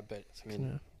saw it, but I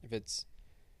mean, if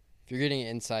you're getting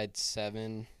inside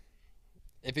 7,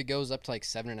 if it goes up to like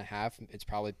 7.5, it's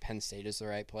probably Penn State is the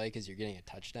right play because you're getting a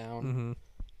touchdown. Mm-hmm.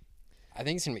 I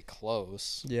think it's gonna be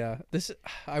close. Yeah.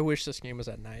 I wish this game was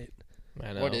at night.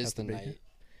 I know. What is That's the the big- night?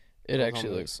 It Oklahoma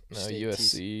actually looks. No, State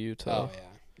USC, Utah. Oh yeah,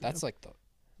 that's like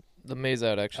The maze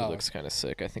out actually Oh. looks kind of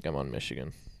sick. I think I'm on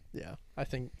Michigan. Yeah. I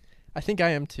think I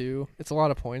am too. It's a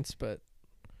lot of points, but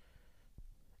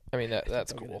I mean, I think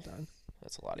that's they'll get cool. it done.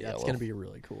 That's a lot of Yeah, yellow. it's gonna be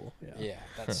really cool. Yeah. yeah.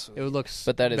 That's. It would look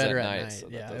But that is better at at night, night. so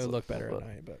that Yeah, it does would look look better cool, at but-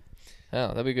 night. But Oh,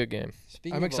 that'd be a good game.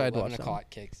 Speaking I'm of excited to 11 watch them. o'clock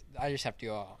kicks, I just have to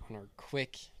go on a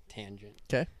quick tangent.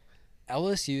 'Kay.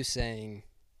 LSU saying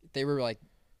they were like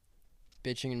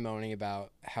bitching and moaning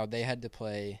about how they had to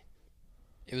play.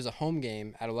 It was a home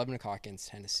game at 11 o'clock against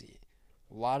Tennessee.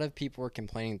 A lot of people were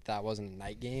complaining that wasn't a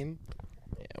night game.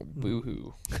 Yeah,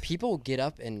 woohoo. People get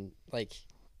up and, like,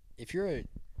 if you're a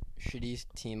shitty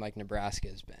team like Nebraska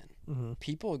has been, mm-hmm.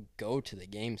 people go to the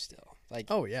game still. Like,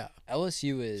 Oh yeah,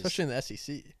 LSU is. especially in the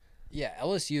SEC. Yeah,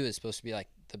 LSU is supposed to be, like,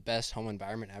 the best home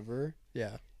environment ever.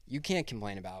 Yeah. You can't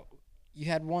complain about. You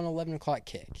had one 11 o'clock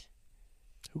kick.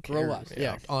 Who Grow cares? up.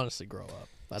 Yeah. Honestly, grow up.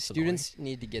 That's Students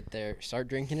need to get there. Start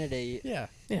drinking at 8. annoying.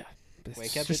 Yeah.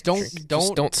 Wake up. Just at- Just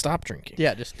don't stop drinking.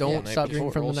 Yeah, just don't Yeah, stop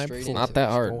before- drinking from the roll night straight before. into Not that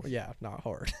it. hard. Yeah, not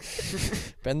hard.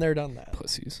 Been there, done that.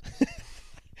 Pussies.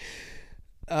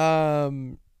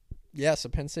 Yeah, so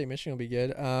Penn State, Michigan will be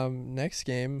good. Next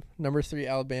game, number 3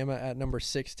 Alabama at number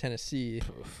 6 Tennessee.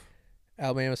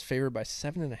 Alabama's favored by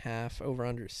 7.5. Over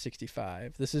under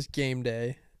 65. This is game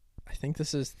day. I think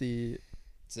this is the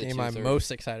It's a game I'm 2:30.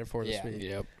 most excited for this Yeah. week.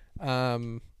 Yep.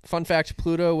 Fun fact: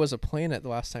 Pluto was a planet the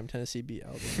last time Tennessee beat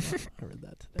Alabama. I read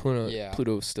that today.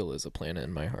 Pluto still is a planet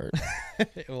in my heart.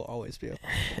 It will always be.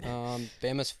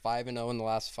 Bama's 5-0 in the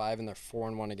last 5, and they're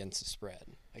 4-1 against the spread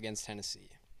against Tennessee.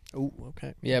 Oh,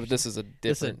 okay. Yeah, but this is a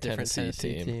different Tennessee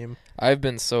team. I've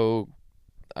been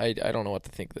I don't know what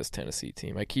to think of this Tennessee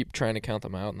team. I keep trying to count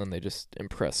them out, and then they just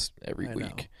impress every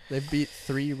week. They beat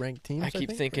 3 ranked teams. I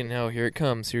keep thinking, oh, here it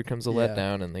comes. Here comes a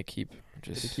letdown, and they keep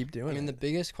doing it. I mean, the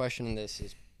biggest question in this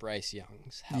is Bryce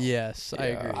Young's health. Yes, I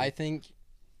agree. I think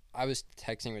I was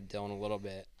texting with Dylan a little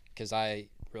bit because I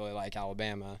really like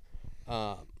Alabama.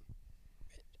 I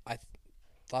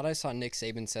thought I saw Nick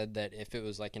Saban said that if it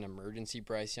was like an emergency,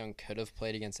 Bryce Young could have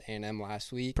played against A&M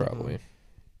last week. Probably.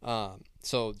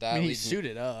 So that he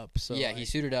suited up. So yeah, he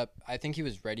suited up. I think he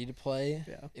was ready to play.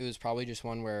 Yeah. It was probably just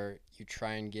one where you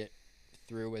try and get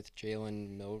through with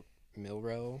Jalen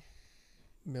Milroe.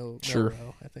 Sure.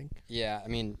 Milroe, I think. Yeah, I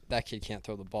mean, that kid can't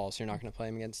throw the ball, so you're not going to play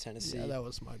him against Tennessee. Yeah, that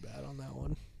was my bad on that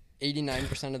one.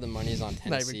 89% of the money is on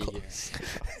Tennessee Not even close.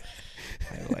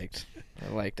 here. I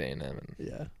liked A&M. And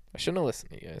Yeah. I shouldn't have listened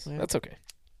to you guys. Yeah. That's okay.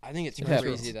 I think it's It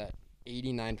crazy that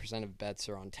 89% of bets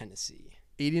are on Tennessee.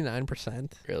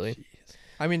 89%. Really? Jeez.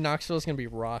 I mean, Knoxville's gonna be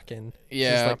rocking.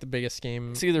 Yeah. It's like the biggest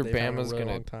game. It's either they've had in a Bama's really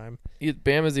gonna- long time.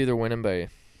 Bama's either winning by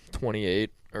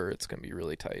 28 or it's going to be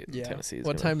really tight. Yeah. Tennessee's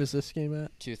What time is this game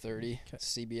at? 2:30, Okay.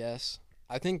 CBS.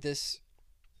 I think this,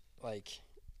 like,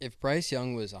 if Bryce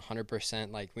Young was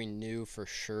 100%, like, we knew for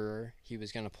sure he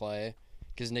was going to play,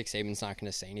 because Nick Saban's not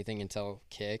going to say anything until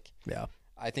kick. Yeah.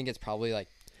 I think it's probably, like,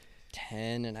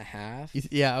 10.5.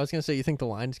 Yeah, I was gonna say, you think the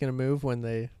line's gonna move when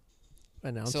they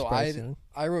announce So Bryce Young?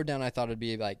 I wrote down I thought it'd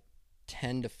be, like,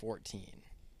 10 to 14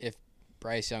 if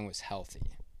Bryce Young was healthy.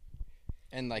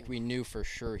 And, like, we knew for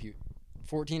sure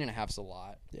 14.5's a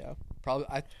lot. Yeah. Probably,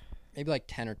 maybe, like,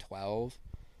 10 or 12.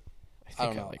 I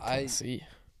don't know. Like Tennessee.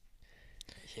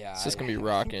 Yeah. It's just going to be the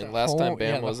rocking. Last time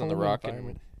Bama the was in the home rocking,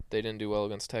 environment. they didn't do well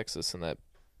against Texas in that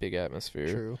big atmosphere.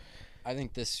 True. I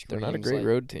think this They're not a screams, great like,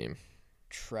 road team.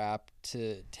 trap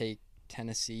to take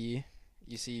Tennessee.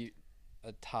 You see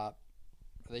are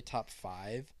they top 5?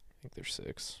 I think they're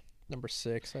 6. Number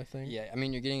 6, I think. Yeah, I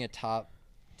mean, you're getting a top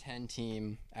 10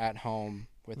 team at home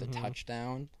with a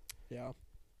touchdown. Yeah.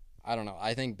 I don't know.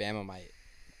 I think Bama might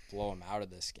blow them out of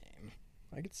this game.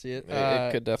 I could see it.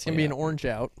 It could It's gonna be definitely an happen. orange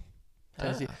out.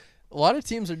 Tennessee. A lot of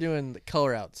teams are doing the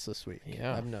color outs this week.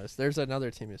 Yeah. I've noticed. There's another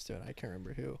team who's doing it. I can't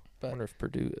remember who. I But wonder if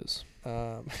Purdue is.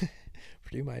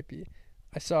 Purdue might be.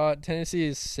 I saw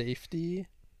Tennessee's safety.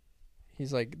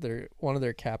 He's like one of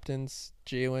their captains,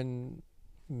 Jalen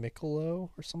Michelow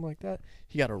or something like that.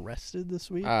 He got arrested this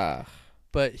week.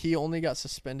 But he only got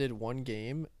suspended 1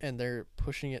 game, and they're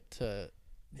pushing it to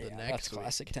the Yeah, next that's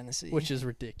classic week, Tennessee. which is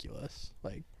ridiculous.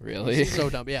 Like, Really? it's so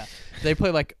dumb. Yeah, they play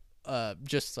like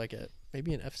just like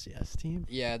maybe an FCS team.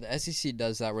 Yeah, the SEC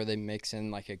does that where they mix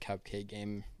in like a cupcake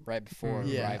game right before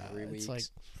rivalry weeks.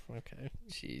 It's like, okay,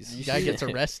 Jeez. the guy gets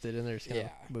arrested, and they're just gonna Yeah.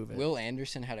 move it. Will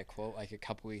Anderson had a quote like a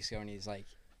couple weeks ago, and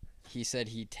he said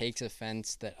he takes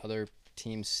offense that other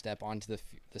teams step onto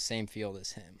the same field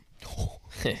as him.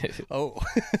 Oh,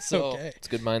 So okay. It's a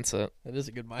good mindset. That is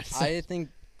a good mindset.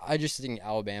 I just think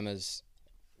Alabama's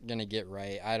gonna get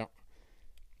right.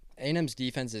 A&M's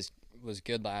defense was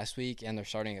good last week, and they're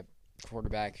starting a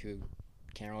quarterback who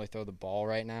can't really throw the ball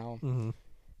right now. Mm-hmm.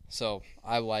 So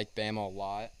I like Bama a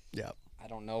lot. Yeah. I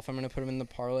don't know if I'm gonna put him in the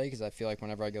parlay because I feel like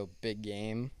whenever I go big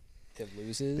game, it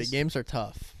loses. Big games are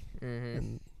tough. Mm-hmm.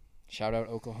 And Shout out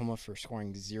Oklahoma for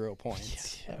scoring 0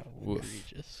 points. yeah, Woof.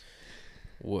 egregious.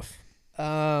 Woof.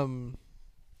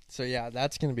 So yeah,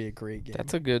 that's gonna be a great game.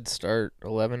 That's a good start.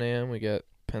 11 a.m. We got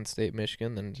Penn State,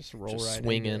 Michigan, then Just roll right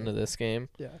swing into into it. this game.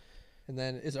 Yeah. And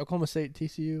then is Oklahoma State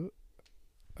TCU?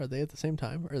 Are they at the same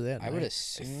time? Or are they at I would night? I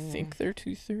assume. think they're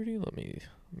 2:30. Let me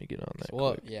get on that.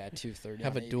 Well, quick. Yeah, 2:30.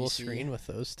 have on a dual ABC. screen with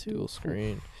those two. Dual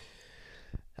screen.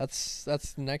 That's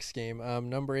the next game.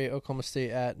 Number 8 Oklahoma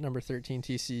State at number 13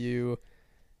 TCU.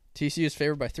 TCU is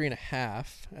favored by 3.5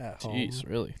 at home. Jeez,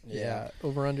 really? Yeah,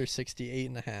 over under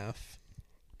 68.5.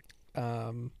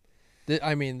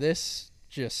 I mean, this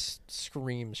just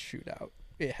screams shootout.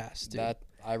 It has to. That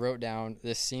I wrote down.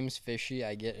 This seems fishy.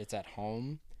 I get it's at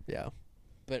home, yeah.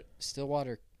 but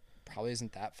Stillwater probably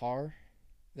isn't that far.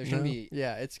 There's gonna No. be.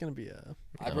 Yeah, it's gonna be a.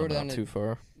 I No, wrote it not down. too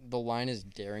far. The line is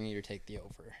daring you to take the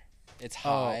over. It's Oh,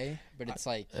 high, but it's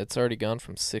like It's already gone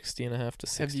from 60.5 to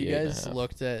 68.5. Have you guys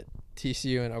looked at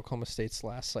TCU and Oklahoma State's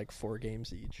last 4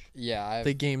 games each? yeah.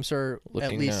 The games are at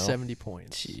Looking least now. 70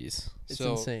 points. Jeez. It's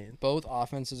So, insane. Both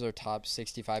offenses are top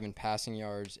 65 in passing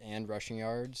yards and rushing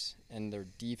yards, and their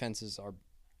defenses are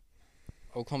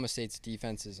Oklahoma State's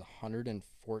defense is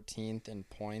 114th in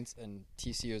points, and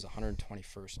TCU is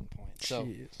 121st in points. So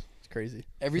Jeez, it's crazy.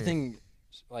 everything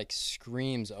like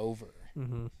screams over.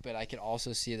 Mm-hmm. But I could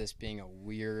also see this being a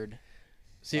weird.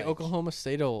 See, Oklahoma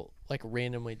State will like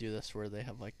randomly do this where they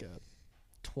have like a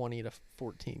 20 to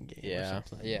 14 game or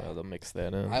something. Yeah. Well, they'll mix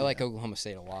that in. I like Oklahoma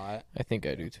State a lot. I think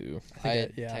I do too. I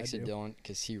texted Dylan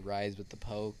because he rides with the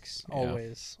Pokes.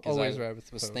 Always I ride with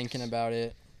the was Pokes. thinking about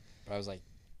it, but I was like,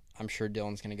 I'm sure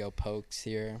Dylan's gonna go Pokes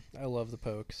here. I love the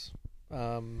Pokes.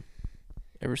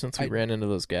 Ever since we ran into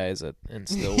those guys in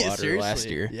Stillwater last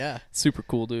year. Yeah. Super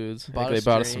cool dudes. I think they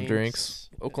bought us some drinks.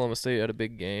 Oklahoma State had a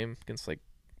big game against like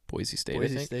Boise State, I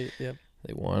think. State, yep.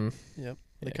 They won. Yep. Yeah,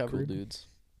 They covered. cool dudes.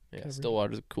 Yeah, Covered.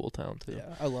 Stillwater's a cool town too.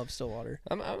 Yeah, I love Stillwater.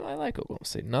 I like Oklahoma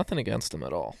State. Nothing against them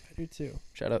at all. I do too.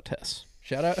 Shout out Tess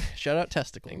Shout out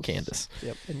testicles. and Candace.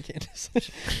 Yep, and Candace.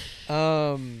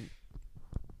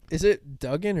 Is it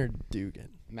Duggan or Dugan?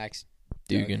 Max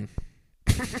Dugan.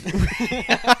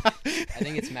 I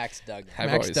think it's Max Duggan. I've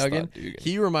Max always Duggan. thought Dugan.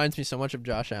 He reminds me so much of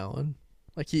Josh Allen.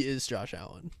 Like he is Josh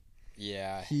Allen.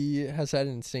 Yeah. He has had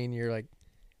an insane year. Like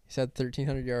he's had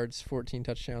 1,300 yards, 14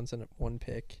 touchdowns, and 1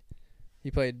 pick.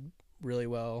 He played really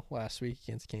well last week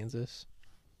against Kansas.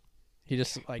 He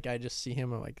just like I just see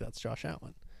him. I'm like that's Josh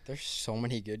Allen. There's so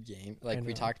many good games. Like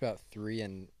we talked about 3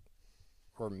 and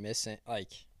we're missing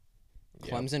like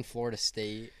Clemson, Florida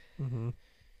State,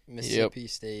 Mississippi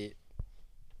State,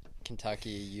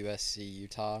 Kentucky, USC,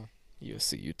 Utah.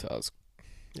 USC, Utah's.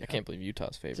 I can't believe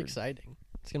Utah's favored. It's exciting.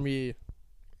 It's gonna be a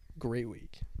great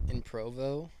week. In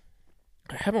Provo.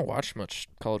 I haven't watched much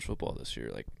college football this year.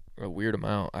 Like a weird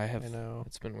amount. I know.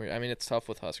 It's been weird. I mean, it's tough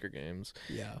with Husker games.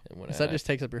 Yeah. And that just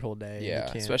takes up your whole day.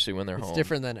 Yeah, especially when they're home. It's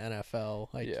different than NFL.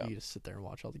 Like you just sit there and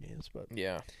watch all the games. But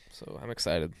yeah, so I'm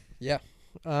excited. Yeah.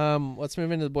 Let's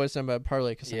move into the boys down by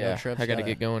parlay because I got to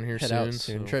get going here soon.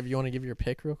 So. Trev, you want to give your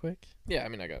pick real quick? Yeah, I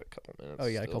mean I got a couple minutes. Oh,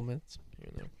 you got a couple minutes.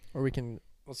 Or we can.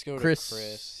 Let's go to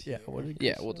Chris. Yeah.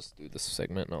 We'll just do this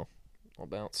segment and I'll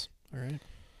bounce. All right.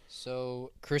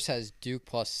 So Chris has Duke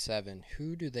 +7.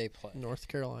 Who do they play? North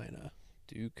Carolina.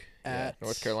 Duke At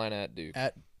North Carolina at Duke.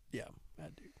 At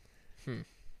Duke.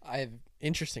 I have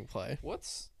interesting play.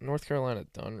 What's North Carolina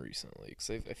done recently? Because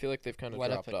I feel like they've kind of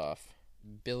dropped off.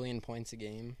 Billion points a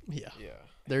game. Yeah. Yeah.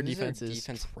 Their defense is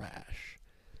trash.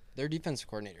 Their defensive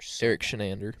coordinator. Eric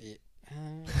Shenander.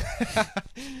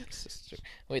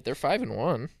 Wait, they're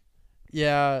 5-1.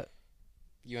 Yeah.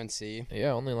 UNC.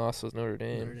 Yeah, only loss was Notre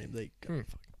Dame. Notre Dame, they got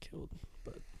fucking killed.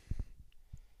 But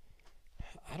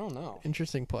I don't know.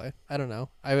 Interesting play. I don't know.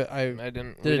 I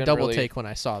did a double take when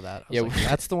I saw that. I was like,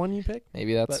 that's the one you picked?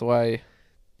 Maybe that's why.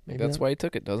 Maybe that's why he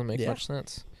took it. Doesn't make much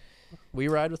sense. We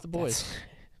ride with the boys.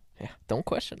 Yeah, don't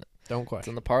question it. Don't question. It's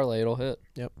in the parlay, it'll hit.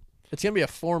 Yep. It's gonna be a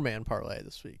 4-man parlay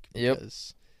this week. Yep.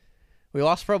 Because we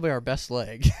lost probably our best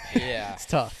leg. Yeah. It's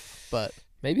tough, but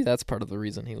maybe that's part of the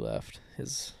reason he left.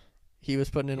 He was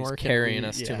putting in work, carrying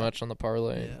us too much on the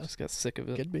parlay. Yeah. Just got sick of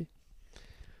it. Could be.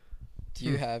 Do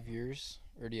you have yours,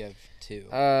 or do you have 2?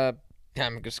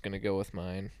 I'm just gonna go with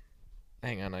mine.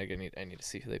 Hang on, I need to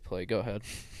see who they play. Go ahead.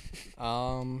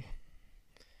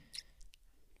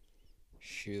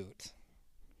 Shoot.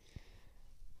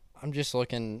 I'm just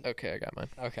looking. Okay, I got mine.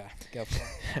 Okay, go for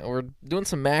it. We're doing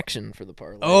some action for the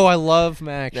parlay. Oh, I love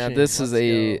Max. Now this is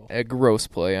a gross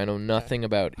play. I know nothing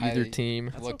about either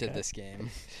team. I looked at this game.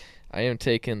 I am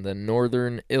taking the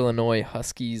Northern Illinois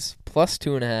Huskies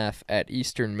 +2.5 at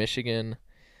Eastern Michigan.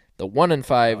 The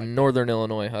 1-5 Northern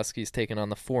Illinois Huskies taking on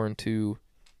the 4-2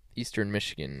 Eastern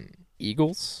Michigan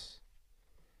Eagles.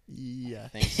 Yeah,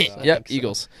 I think so. Yep,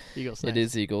 Eagles. Eagles. It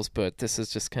is Eagles, but this is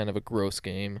just kind of a gross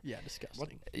game. Yeah,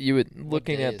 disgusting. You would What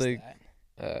looking day at is the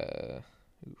that?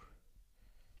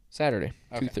 Saturday,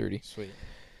 Okay, 2:30. Sweet.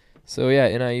 So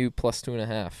yeah, NIU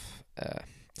 +2.5.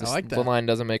 I like that. The line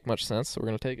doesn't make much sense, so we're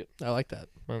gonna take it. I like that.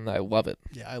 And I love it.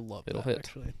 Yeah, I love It'll that, hit.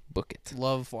 actually. Book it.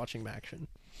 Love watching action.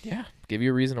 Yeah, give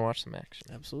you a reason to watch some action.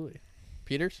 Absolutely.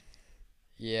 Peters?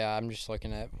 Yeah, I'm just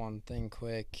looking at one thing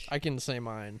quick. I can say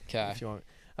mine 'Kay. if you want.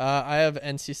 I have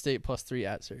NC State +3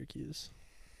 at Syracuse.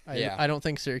 I don't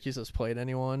think Syracuse has played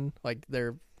anyone. Like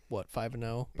they're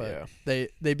 5-0, but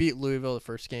they beat Louisville the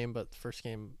first game, but the first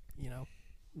game,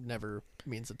 never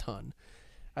means a ton.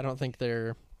 I don't think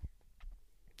they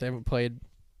haven't played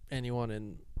anyone,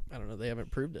 and I don't know, they haven't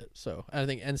proved it. So I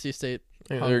think NC State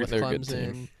hung with they're a good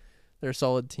Clemson. team. They're a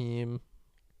solid team.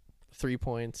 3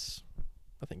 points.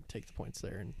 I think take the points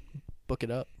there and book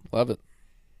it up. Love it.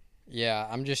 Yeah,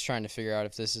 I'm just trying to figure out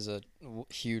if this is a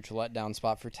huge letdown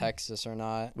spot for Texas or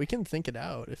not. We can think it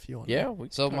out if you want. Yeah.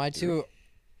 So my 2,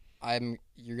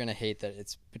 you're gonna hate that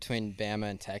it's between Bama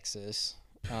and Texas.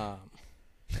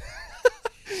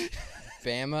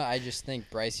 Bama, I just think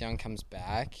Bryce Young comes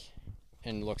back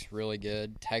and looks really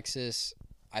good. Texas,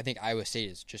 I think Iowa State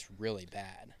is just really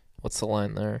bad. What's the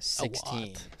line there?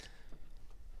 16.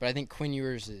 But I think Quinn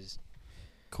Ewers is.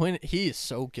 He is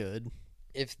so good.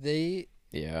 If they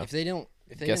didn't lose him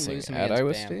at against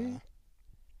Iowa Bama, State?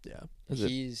 Yeah.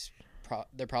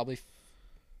 They're probably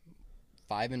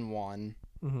 5-1.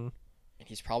 Mm-hmm. And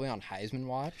he's probably on Heisman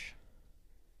watch.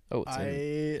 Oh, it's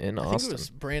in I Austin. think it was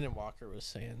Brandon Walker was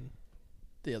saying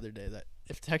the other day that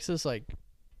if Texas,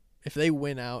 if they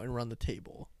win out and run the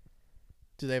table,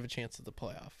 do they have a chance at the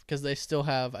playoff? Because they still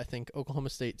have, I think, Oklahoma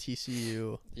State,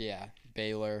 TCU. Yeah,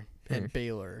 Baylor. And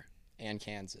Baylor. And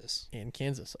Kansas.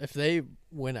 If they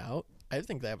win out, I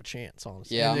think they have a chance,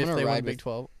 honestly. Yeah, and I'm if gonna they ride win with Big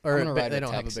 12. I'm Or gonna ride they with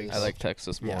don't have a Texas. Big 12. I like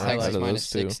Texas more. Yeah, Texas I like minus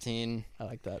those two. 16. I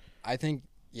like that. I think,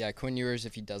 Quinn Ewers,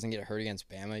 if he doesn't get hurt against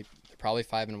Bama, they're probably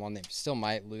 5-1. They still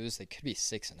might lose. They could be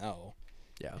 6-0.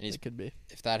 Yeah, And it could be.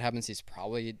 If that happens, he's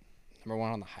probably number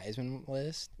 1 on the Heisman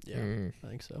list. Yeah, I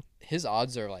think so. His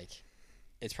odds are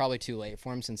it's probably too late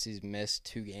for him since he's missed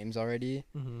 2 games already.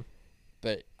 Mm-hmm.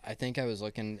 But I think I was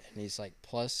looking, and he's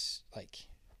plus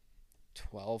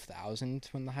 12,000 to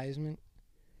win the Heisman.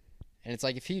 And it's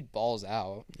if he balls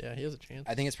out, Yeah, he has a chance.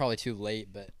 I think it's probably too late.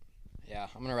 But yeah,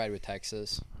 I'm gonna ride with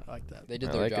Texas. I like that. They did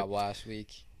I their like job it. last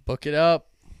week. Book it up.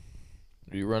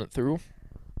 Do you run it through?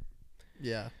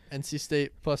 Yeah. NC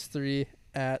State +3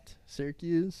 at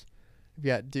Syracuse. We've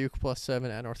got Duke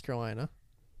 +7 at North Carolina.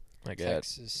 I got.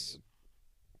 Texas.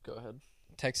 Go ahead.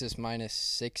 Texas minus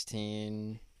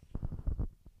 16.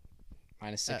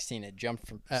 Minus 16. It jumped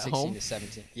from at 16 home? to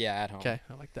 17. Yeah, at home. Okay,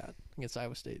 I like that. Against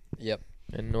Iowa State. Yep.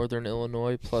 And Northern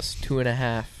Illinois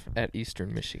 +2.5 at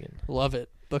Eastern Michigan. Love it.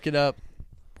 Book it up.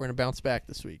 We're going to bounce back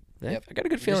this week. Yeah, Yep. I got a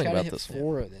good We just feeling gotta about hit this one.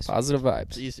 4 of this. Positive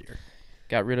It's vibes. easier.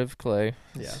 Got rid of Clay.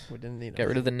 Yeah, we didn't need Got it.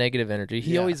 rid of the negative energy.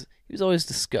 He Yeah. was always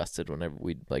disgusted whenever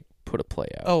we'd put a play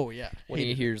out. Oh, yeah. When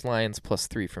he hears Lions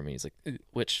 +3 from me, he's like, "Ooh,"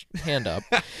 which hand up,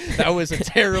 That was a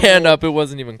terrible. hand up. It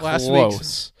wasn't even Last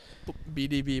close.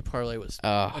 BDB parlay was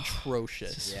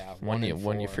atrocious. Yeah. When you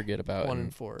 1-4. forget about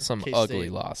 1-4. some K-State. ugly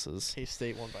losses.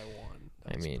 K-State won by 1.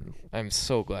 That I was mean, brutal. I'm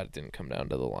so glad it didn't come down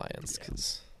to the Lions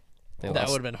because they That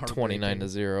lost would've been heartbreaking.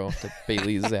 29-0 to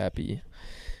Bailey Zappi,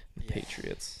 the Yeah.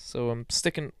 Patriots. So I'm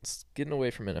getting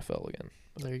away from NFL again.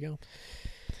 There you go. All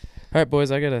right,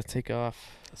 boys, I gotta take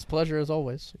off. It's a pleasure as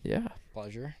always. Yeah.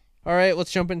 Pleasure. All right,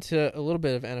 let's jump into a little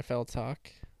bit of NFL talk.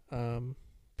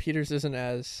 Peters isn't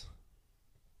as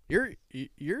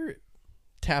you're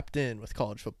tapped in with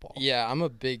college football. Yeah, I'm a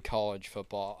big college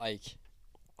football.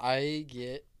 I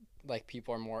get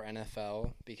people are more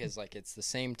NFL because it's the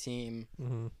same team.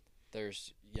 Mm-hmm.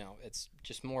 There's it's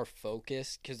just more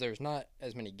focused because there's not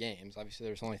as many games. Obviously,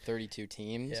 there's only 32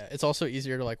 teams. Yeah, it's also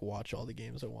easier to watch all the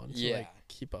games at once. Yeah. And,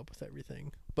 keep up with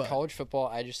everything. But College football,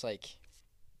 I just I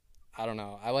don't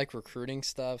know. I like recruiting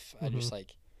stuff. I just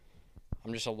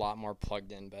I'm just a lot more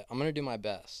plugged in, but I'm gonna do my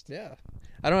best. yeah,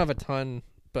 I don't have a ton,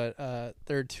 but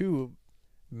there are 2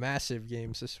 massive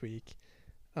games this week.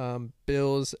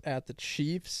 Bills at the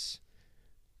Chiefs.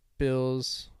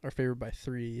 Bills are favored by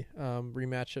 3.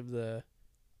 Rematch of the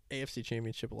AFC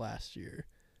Championship last year,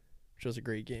 which was a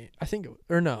great game. I think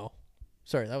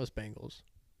sorry, that was Bengals.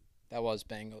 That was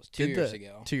Bengals 2 years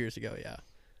ago. 2 years ago, yeah.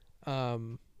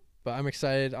 But I'm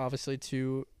excited. Obviously,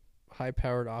 2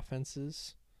 high-powered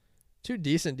offenses, 2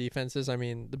 decent defenses. I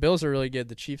mean, the Bills are really good.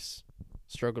 The Chiefs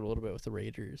struggled a little bit with the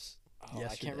Raiders. I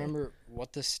yesterday. can't remember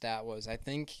what the stat was. I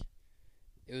think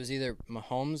it was either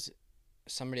Mahomes.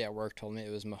 Somebody at work told me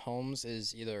it was Mahomes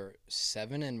is either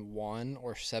 7-1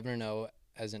 or 7-0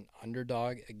 as an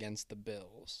underdog against the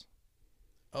Bills.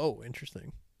 Oh,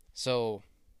 interesting. So,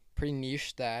 pretty niche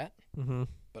stat, Mm-hmm.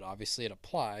 but obviously it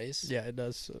applies. Yeah, it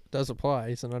does apply.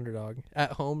 He's an underdog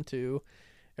at home too.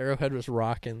 Arrowhead was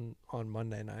rocking on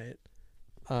Monday night.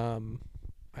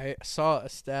 I saw a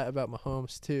stat about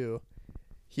Mahomes too.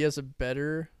 He has a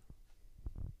better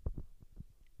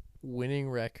winning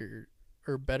record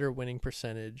or better winning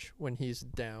percentage when he's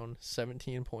down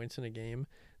 17 points in a game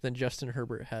than Justin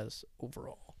Herbert has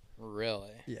overall.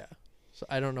 Really? Yeah. So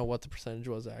I don't know what the percentage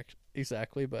was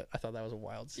exactly, but I thought that was a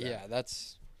wild stat. Yeah,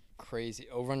 that's crazy.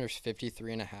 Over-under's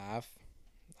 53.5.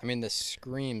 I mean, this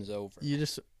screams over. You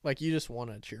just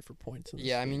want to cheer for points. In this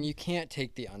Yeah, I game. mean, you can't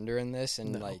take the under in this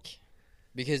and No.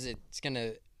 because it's going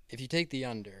to, if you take the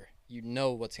under, you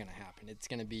know what's going to happen. It's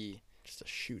going to be just a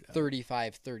shootout.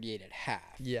 35-38 at half.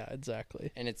 Yeah,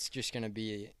 exactly. And it's just going to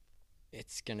be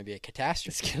a catastrophe.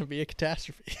 It's gonna be a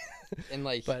catastrophe. And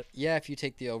but if you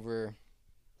take the over,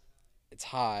 it's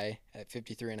high at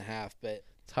 53.5, but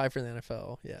it's high for the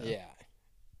NFL. Yeah. yeah,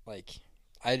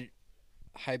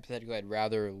 hypothetically, I'd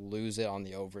rather lose it on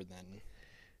the over than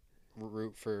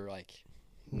root for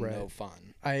no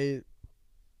fun.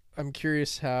 I'm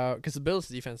curious how, because the Bills'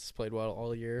 defense has played well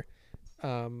all year.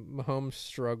 Mahomes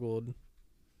struggled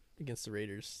against the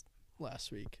Raiders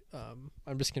last week.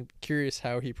 I'm just curious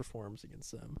how he performs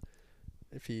against them.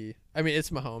 It's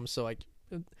Mahomes, so it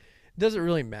doesn't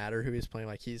really matter who he's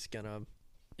playing. He's gonna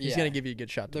give you a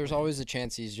good shot. There's always a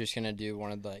chance he's just gonna do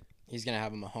one of he's gonna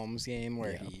have a Mahomes game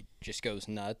where he just goes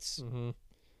nuts. Mm-hmm.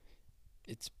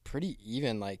 It's pretty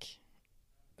even,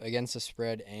 against the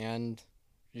spread and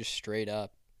just straight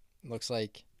up. Looks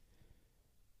like,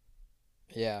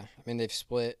 they've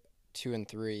split 2 and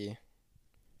 3.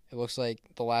 It looks like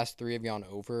the last 3 have gone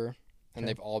over, and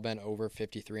they've all been over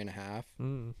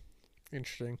 53.5.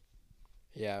 Interesting.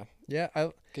 Yeah. Yeah.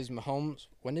 Because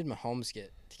when did Mahomes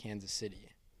get to Kansas City?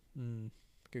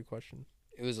 Good question.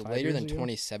 It was later than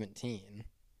 2017.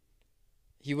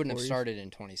 He wouldn't have started in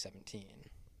 2017.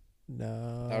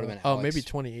 No. That would have been maybe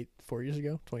 4 years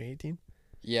ago, 2018?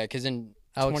 Yeah, because in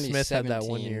Alex 2017, Smith had that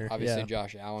 1 year. Obviously,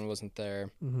 Josh Allen wasn't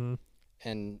there. Mm-hmm.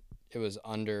 And it was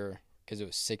under because it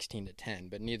was 16-10,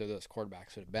 but neither of those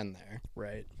quarterbacks would have been there.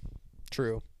 Right.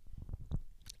 True.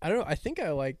 I don't know. I think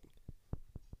I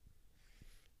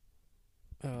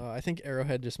think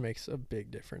Arrowhead just makes a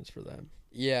big difference for them.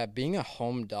 Yeah, being a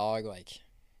home dog,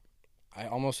 I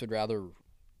almost would rather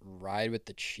ride with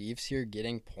the Chiefs here,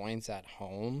 getting points at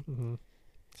home. Mm-hmm.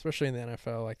 Especially in the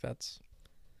NFL, that's...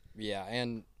 Yeah,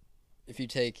 and if you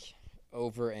take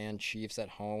over and Chiefs at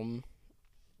home,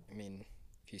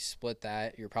 if you split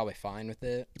that, you're probably fine with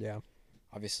it. Yeah.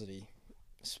 Obviously,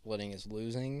 splitting is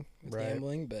losing with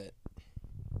gambling, but...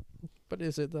 But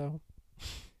is it, though?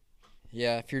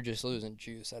 Yeah, if you're just losing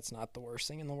juice, that's not the worst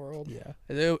thing in the world. Yeah.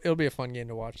 It'll be a fun game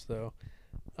to watch, though.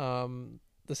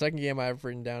 The second game I have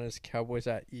written down is Cowboys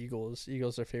at Eagles.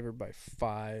 Eagles are favored by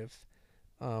 5.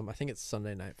 I think it's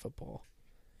Sunday Night Football.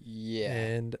 Yeah.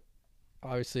 And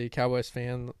obviously, Cowboys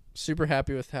fan, super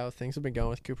happy with how things have been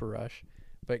going with Cooper Rush.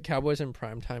 But Cowboys in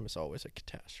primetime is always a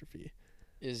catastrophe.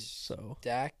 Is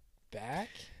Dak back?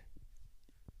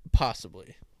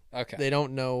 Possibly. Okay. They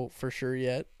don't know for sure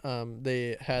yet.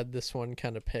 They had this one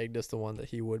kind of pegged as the one that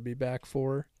he would be back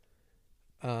for.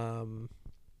 But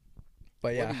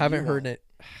yeah, I haven't heard it.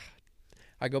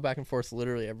 I go back and forth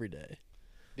literally every day.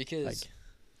 Because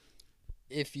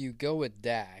if you go with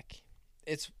Dak,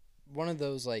 it's one of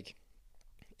those,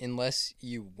 unless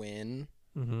you win,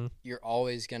 you're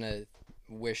always going to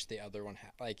wish the other one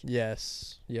had.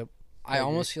 Yes. Yep. I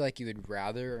almost feel like you would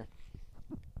rather,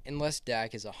 unless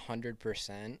Dak is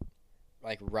 100%,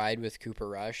 ride with Cooper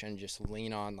Rush and just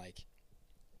lean on,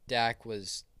 Dak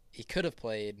he could have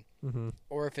played,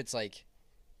 or if it's,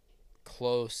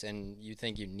 close and you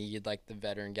think you need, the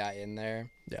veteran guy in there.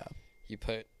 Yeah. You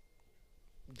put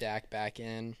Dak back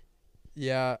in.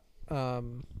 Yeah.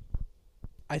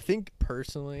 I think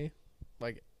personally,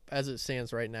 as it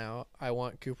stands right now, I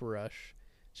want Cooper Rush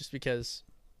just because,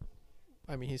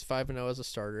 he's 5-0 as a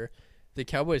starter. The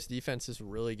Cowboys' defense is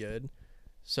really good.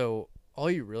 So all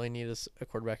you really need is a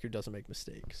quarterback who doesn't make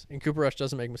mistakes. And Cooper Rush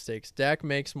doesn't make mistakes. Dak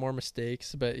makes more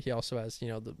mistakes, but he also has,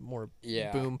 the more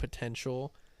boom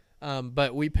potential.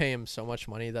 But we pay him so much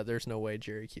money that there's no way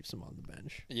Jerry keeps him on the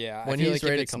bench. Yeah, when I feel he's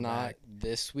ready to come not back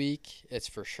this week, it's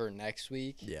for sure next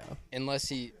week. Yeah. Unless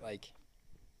he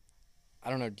I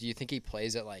don't know, do you think he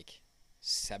plays at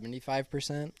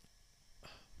 75%?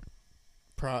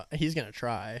 He's going to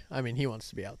try. He wants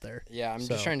to be out there. Yeah, I'm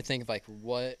just trying to think of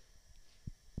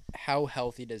how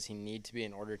healthy does he need to be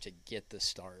in order to get the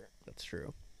start? That's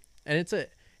true. And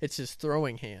it's his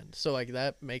throwing hand. So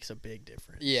that makes a big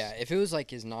difference. Yeah, if it was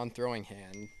his non-throwing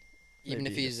hand, even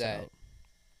if he was at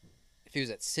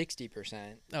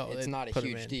 60%, it's not a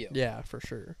huge deal. Yeah, for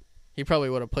sure. He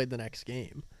probably would have played the next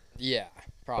game. Yeah,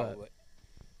 probably.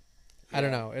 I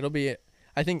don't know. It'll be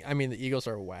I think the Eagles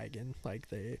are a wagon.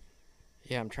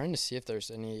 Yeah, I'm trying to see if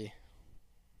there's any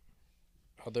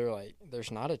other there's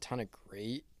not a ton of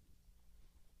great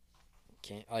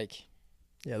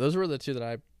yeah, those were the two that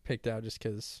I picked out just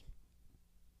because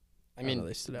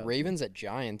they stood out. Ravens at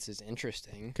Giants is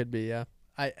interesting. Could be, yeah.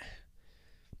 The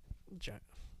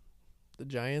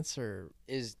Giants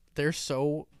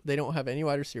they don't have any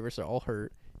wide receivers. They're all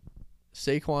hurt.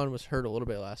 Saquon was hurt a little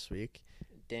bit last week.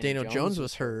 Daniel Jones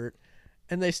was hurt,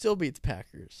 and they still beat the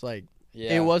Packers.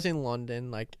 Yeah. It was in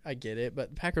London. I get it, but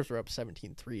the Packers were up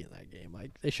 17-3 in that game.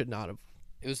 They should not have.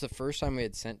 It was the first time the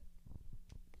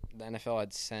NFL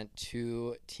had sent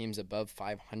 2 teams above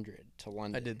 500 to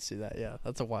London. I did see that. Yeah,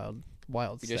 that's a wild.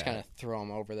 You just kind of throw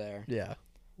them over there. Yeah,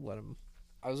 let them.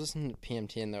 I was listening to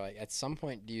PMT, and they're at some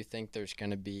point, do you think there's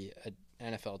going to be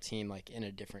NFL team like in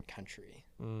a different country.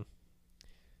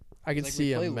 I could Like,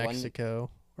 see a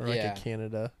Mexico or like Yeah. a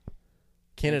Canada.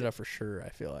 Canada for sure, I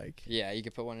feel like. Yeah, you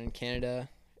could put one in Canada,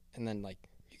 and then like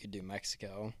you could do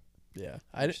Mexico. Yeah.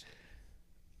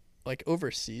 Like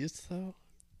overseas though.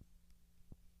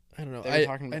 I don't know. They were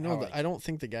talking about I know how, that like- I don't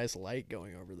think the guys like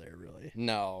going over there really.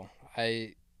 No,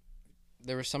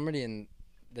 there was somebody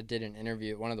that did an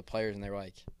interview, one of the players, and they were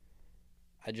like,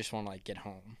 I just want to like get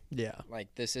home. Yeah.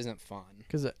 Like, this isn't fun.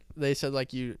 Because they said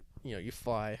like you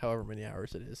fly however many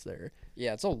hours it is there.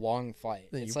 Yeah, it's a long flight.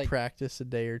 Then It's you like practice a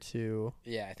day or two.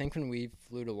 Yeah, I think when we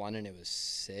flew to London, it was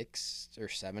 6 or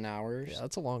 7 hours. Yeah,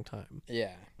 that's a long time.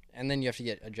 Yeah. And then you have to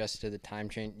get adjusted to the time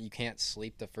change. You can't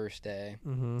sleep the first day.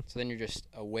 Mm-hmm. So then you're just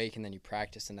awake, and then you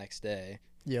practice the next day.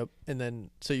 Yep. And then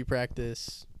so you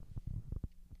practice.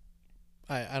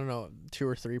 I don't know, 2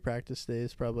 or 3 practice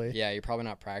days probably. Yeah, you're probably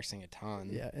not practicing a ton.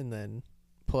 Yeah, and then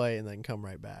play and then come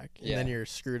right back. And then you're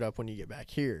screwed up when you get back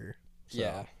here. So.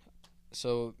 Yeah.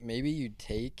 So maybe you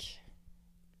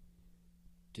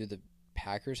do the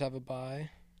Packers have a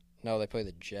bye? No, they play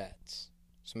the Jets.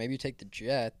 So maybe you take the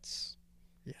Jets.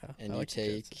 Yeah. And I you like the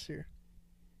Jets take this year.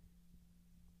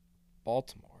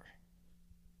 Baltimore.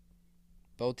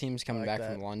 Both teams coming like back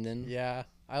that. from London. Yeah,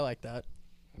 I like that.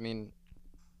 I mean,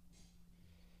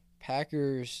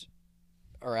 Packers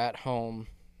are at home,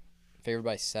 favored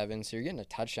by 7, so you're getting a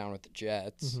touchdown with the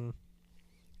Jets. Mm-hmm.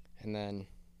 And then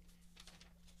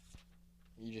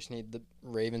you just need the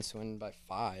Ravens to win by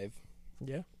 5.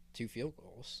 Yeah. 2 field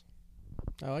goals.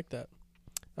 I like that.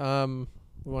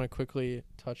 We want to quickly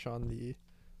touch on the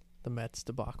Mets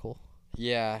debacle.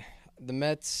 Yeah, the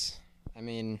Mets, I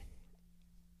mean,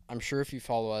 I'm sure if you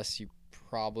follow us, you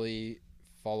probably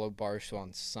follow Barstool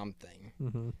on something.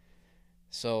 Mm-hmm.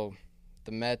 So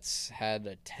the Mets had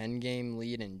a 10-game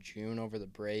lead in June over the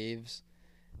Braves.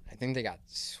 I think they got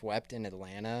swept in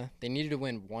Atlanta. They needed to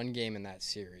win 1 game in that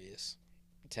series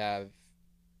to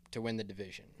win the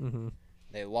division. Mm-hmm.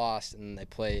 They lost, and they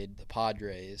played the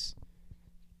Padres.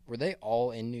 Were they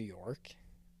all in New York?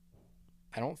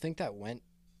 I don't think that went.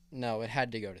 No, it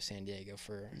had to go to San Diego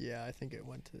for. Yeah, I think it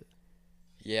went to.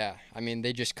 Yeah, I mean,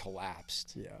 they just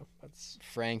collapsed. Yeah, that's.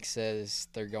 Frank says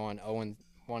they're going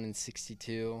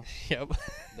 0-1-62. Yep.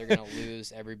 They're gonna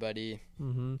lose everybody.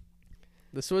 Mm-hmm.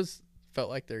 This felt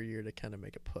like their year to kind of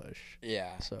make a push.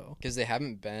 Yeah. So. Because they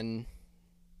haven't been.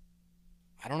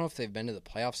 I don't know if they've been to the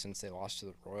playoffs since they lost to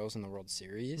the Royals in the World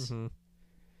Series. Mm-hmm.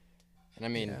 And I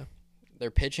mean,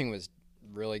 their pitching was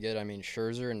really good. I mean,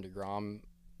 Scherzer and DeGrom,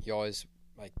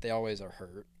 they always are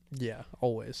hurt. Yeah,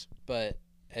 always. But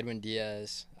Edwin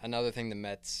Diaz, another thing the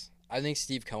Mets, I think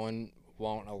Steve Cohen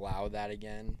won't allow that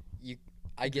again.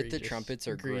 I get the trumpets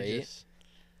are great,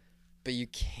 but you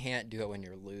can't do it when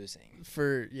you're losing.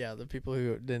 For the people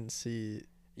who didn't see.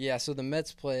 Yeah, so the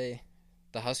Mets the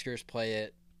Huskers play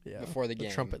it before the game.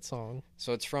 The trumpet song.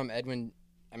 So it's from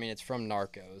it's from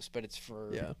Narcos, but it's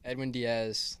for Edwin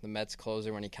Diaz, the Mets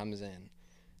closer, when he comes in.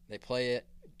 They play it,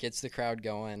 gets the crowd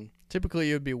going. Typically,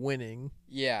 you would be winning.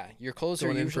 Yeah, your closer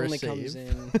Going in usually only for a comes save.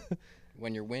 in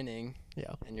when you're winning.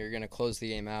 Yeah. And you're going to close the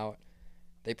game out.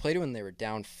 They played it when they were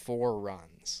down 4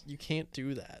 runs. You can't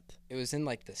do that. It was in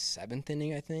like the 7th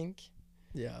inning, I think.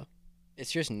 Yeah.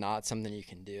 It's just not something you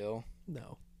can do.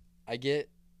 No.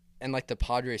 And like the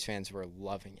Padres fans were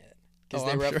loving it because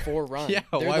they I'm were sure. up 4 runs. Yeah,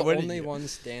 They're why the wouldn't only you?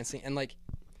 ones dancing. And like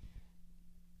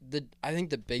I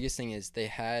think the biggest thing is they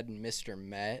had Mr.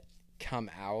 Met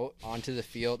come out onto the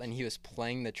field and he was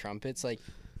playing the trumpets. Like,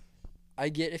 I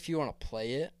get if you want to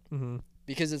play it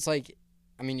because it's like,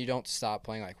 I mean, you don't stop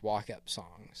playing like walk-up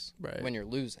songs when you're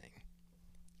losing.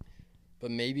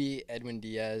 But maybe Edwin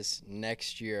Diaz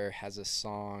next year has a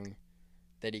song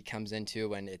that he comes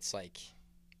into and it's like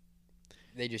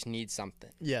they just need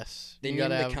something. Yes. They you need him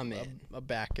gotta to have come in. A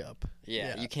backup.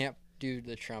 Yeah, you can't do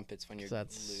the trumpets when you're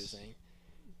losing.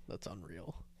 That's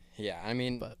unreal. Yeah, I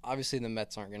mean, obviously the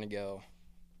Mets aren't going to go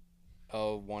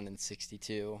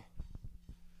 1-62.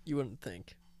 You wouldn't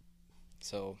think.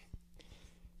 So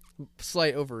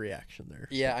slight overreaction there.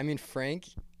 Yeah, I mean, Frank,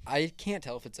 I can't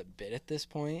tell if it's a bit at this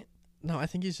point. No, I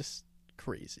think he's just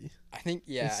crazy. I think,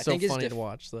 it's I think funny to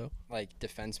watch, though. Like,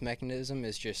 defense mechanism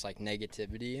is just, like,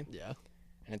 negativity. Yeah.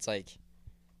 And it's like,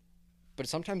 but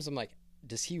sometimes I'm like,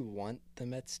 does he want the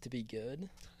Mets to be good?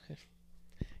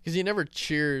 Because he never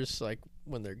cheers, like,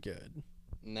 when they're good.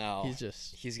 No.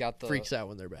 He's got the freaks out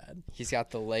when they're bad. He's got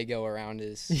the Lego around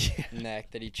his neck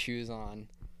that he chews on.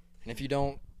 And if you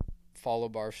don't follow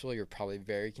Barstool, you're probably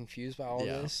very confused by all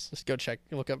this. Just go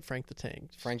look up Frank the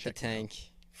Tank. Frank the Tank,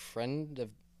 friend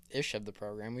of the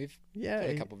program. We've put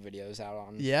a couple videos out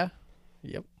on. Yeah.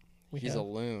 Yep. He's a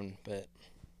loon, but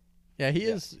Yeah, he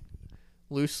is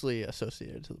loosely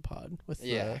associated to the pod with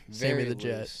Sammy the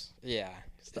Jet. Loose. Yeah,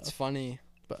 stuff. It's funny,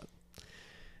 but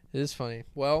it is funny.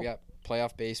 Well, we got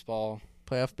playoff baseball.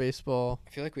 I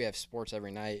feel like we have sports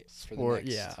every night for the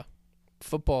next.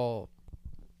 Football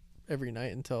every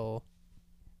night until.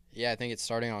 Yeah, I think it's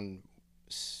starting on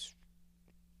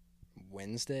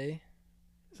Wednesday.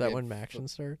 Is that when Maction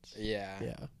starts? Yeah.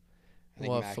 Yeah. I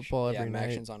think football every night.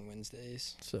 Maction's on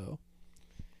Wednesdays. So,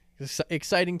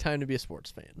 exciting time to be a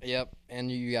sports fan. Yep,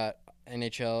 and you got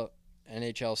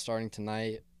NHL starting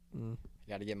tonight. Mm.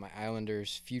 Got to get my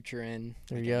Islanders future in.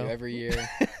 There you go. Every year.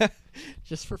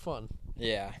 Just for fun.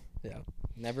 Yeah.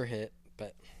 Never hit,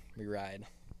 but we ride.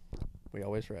 We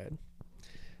always ride.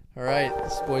 All right,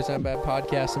 this is Boys Not Bad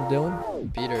Podcast. I'm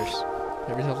Dylan Peters.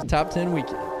 Have yourself a top 10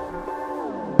 weekend.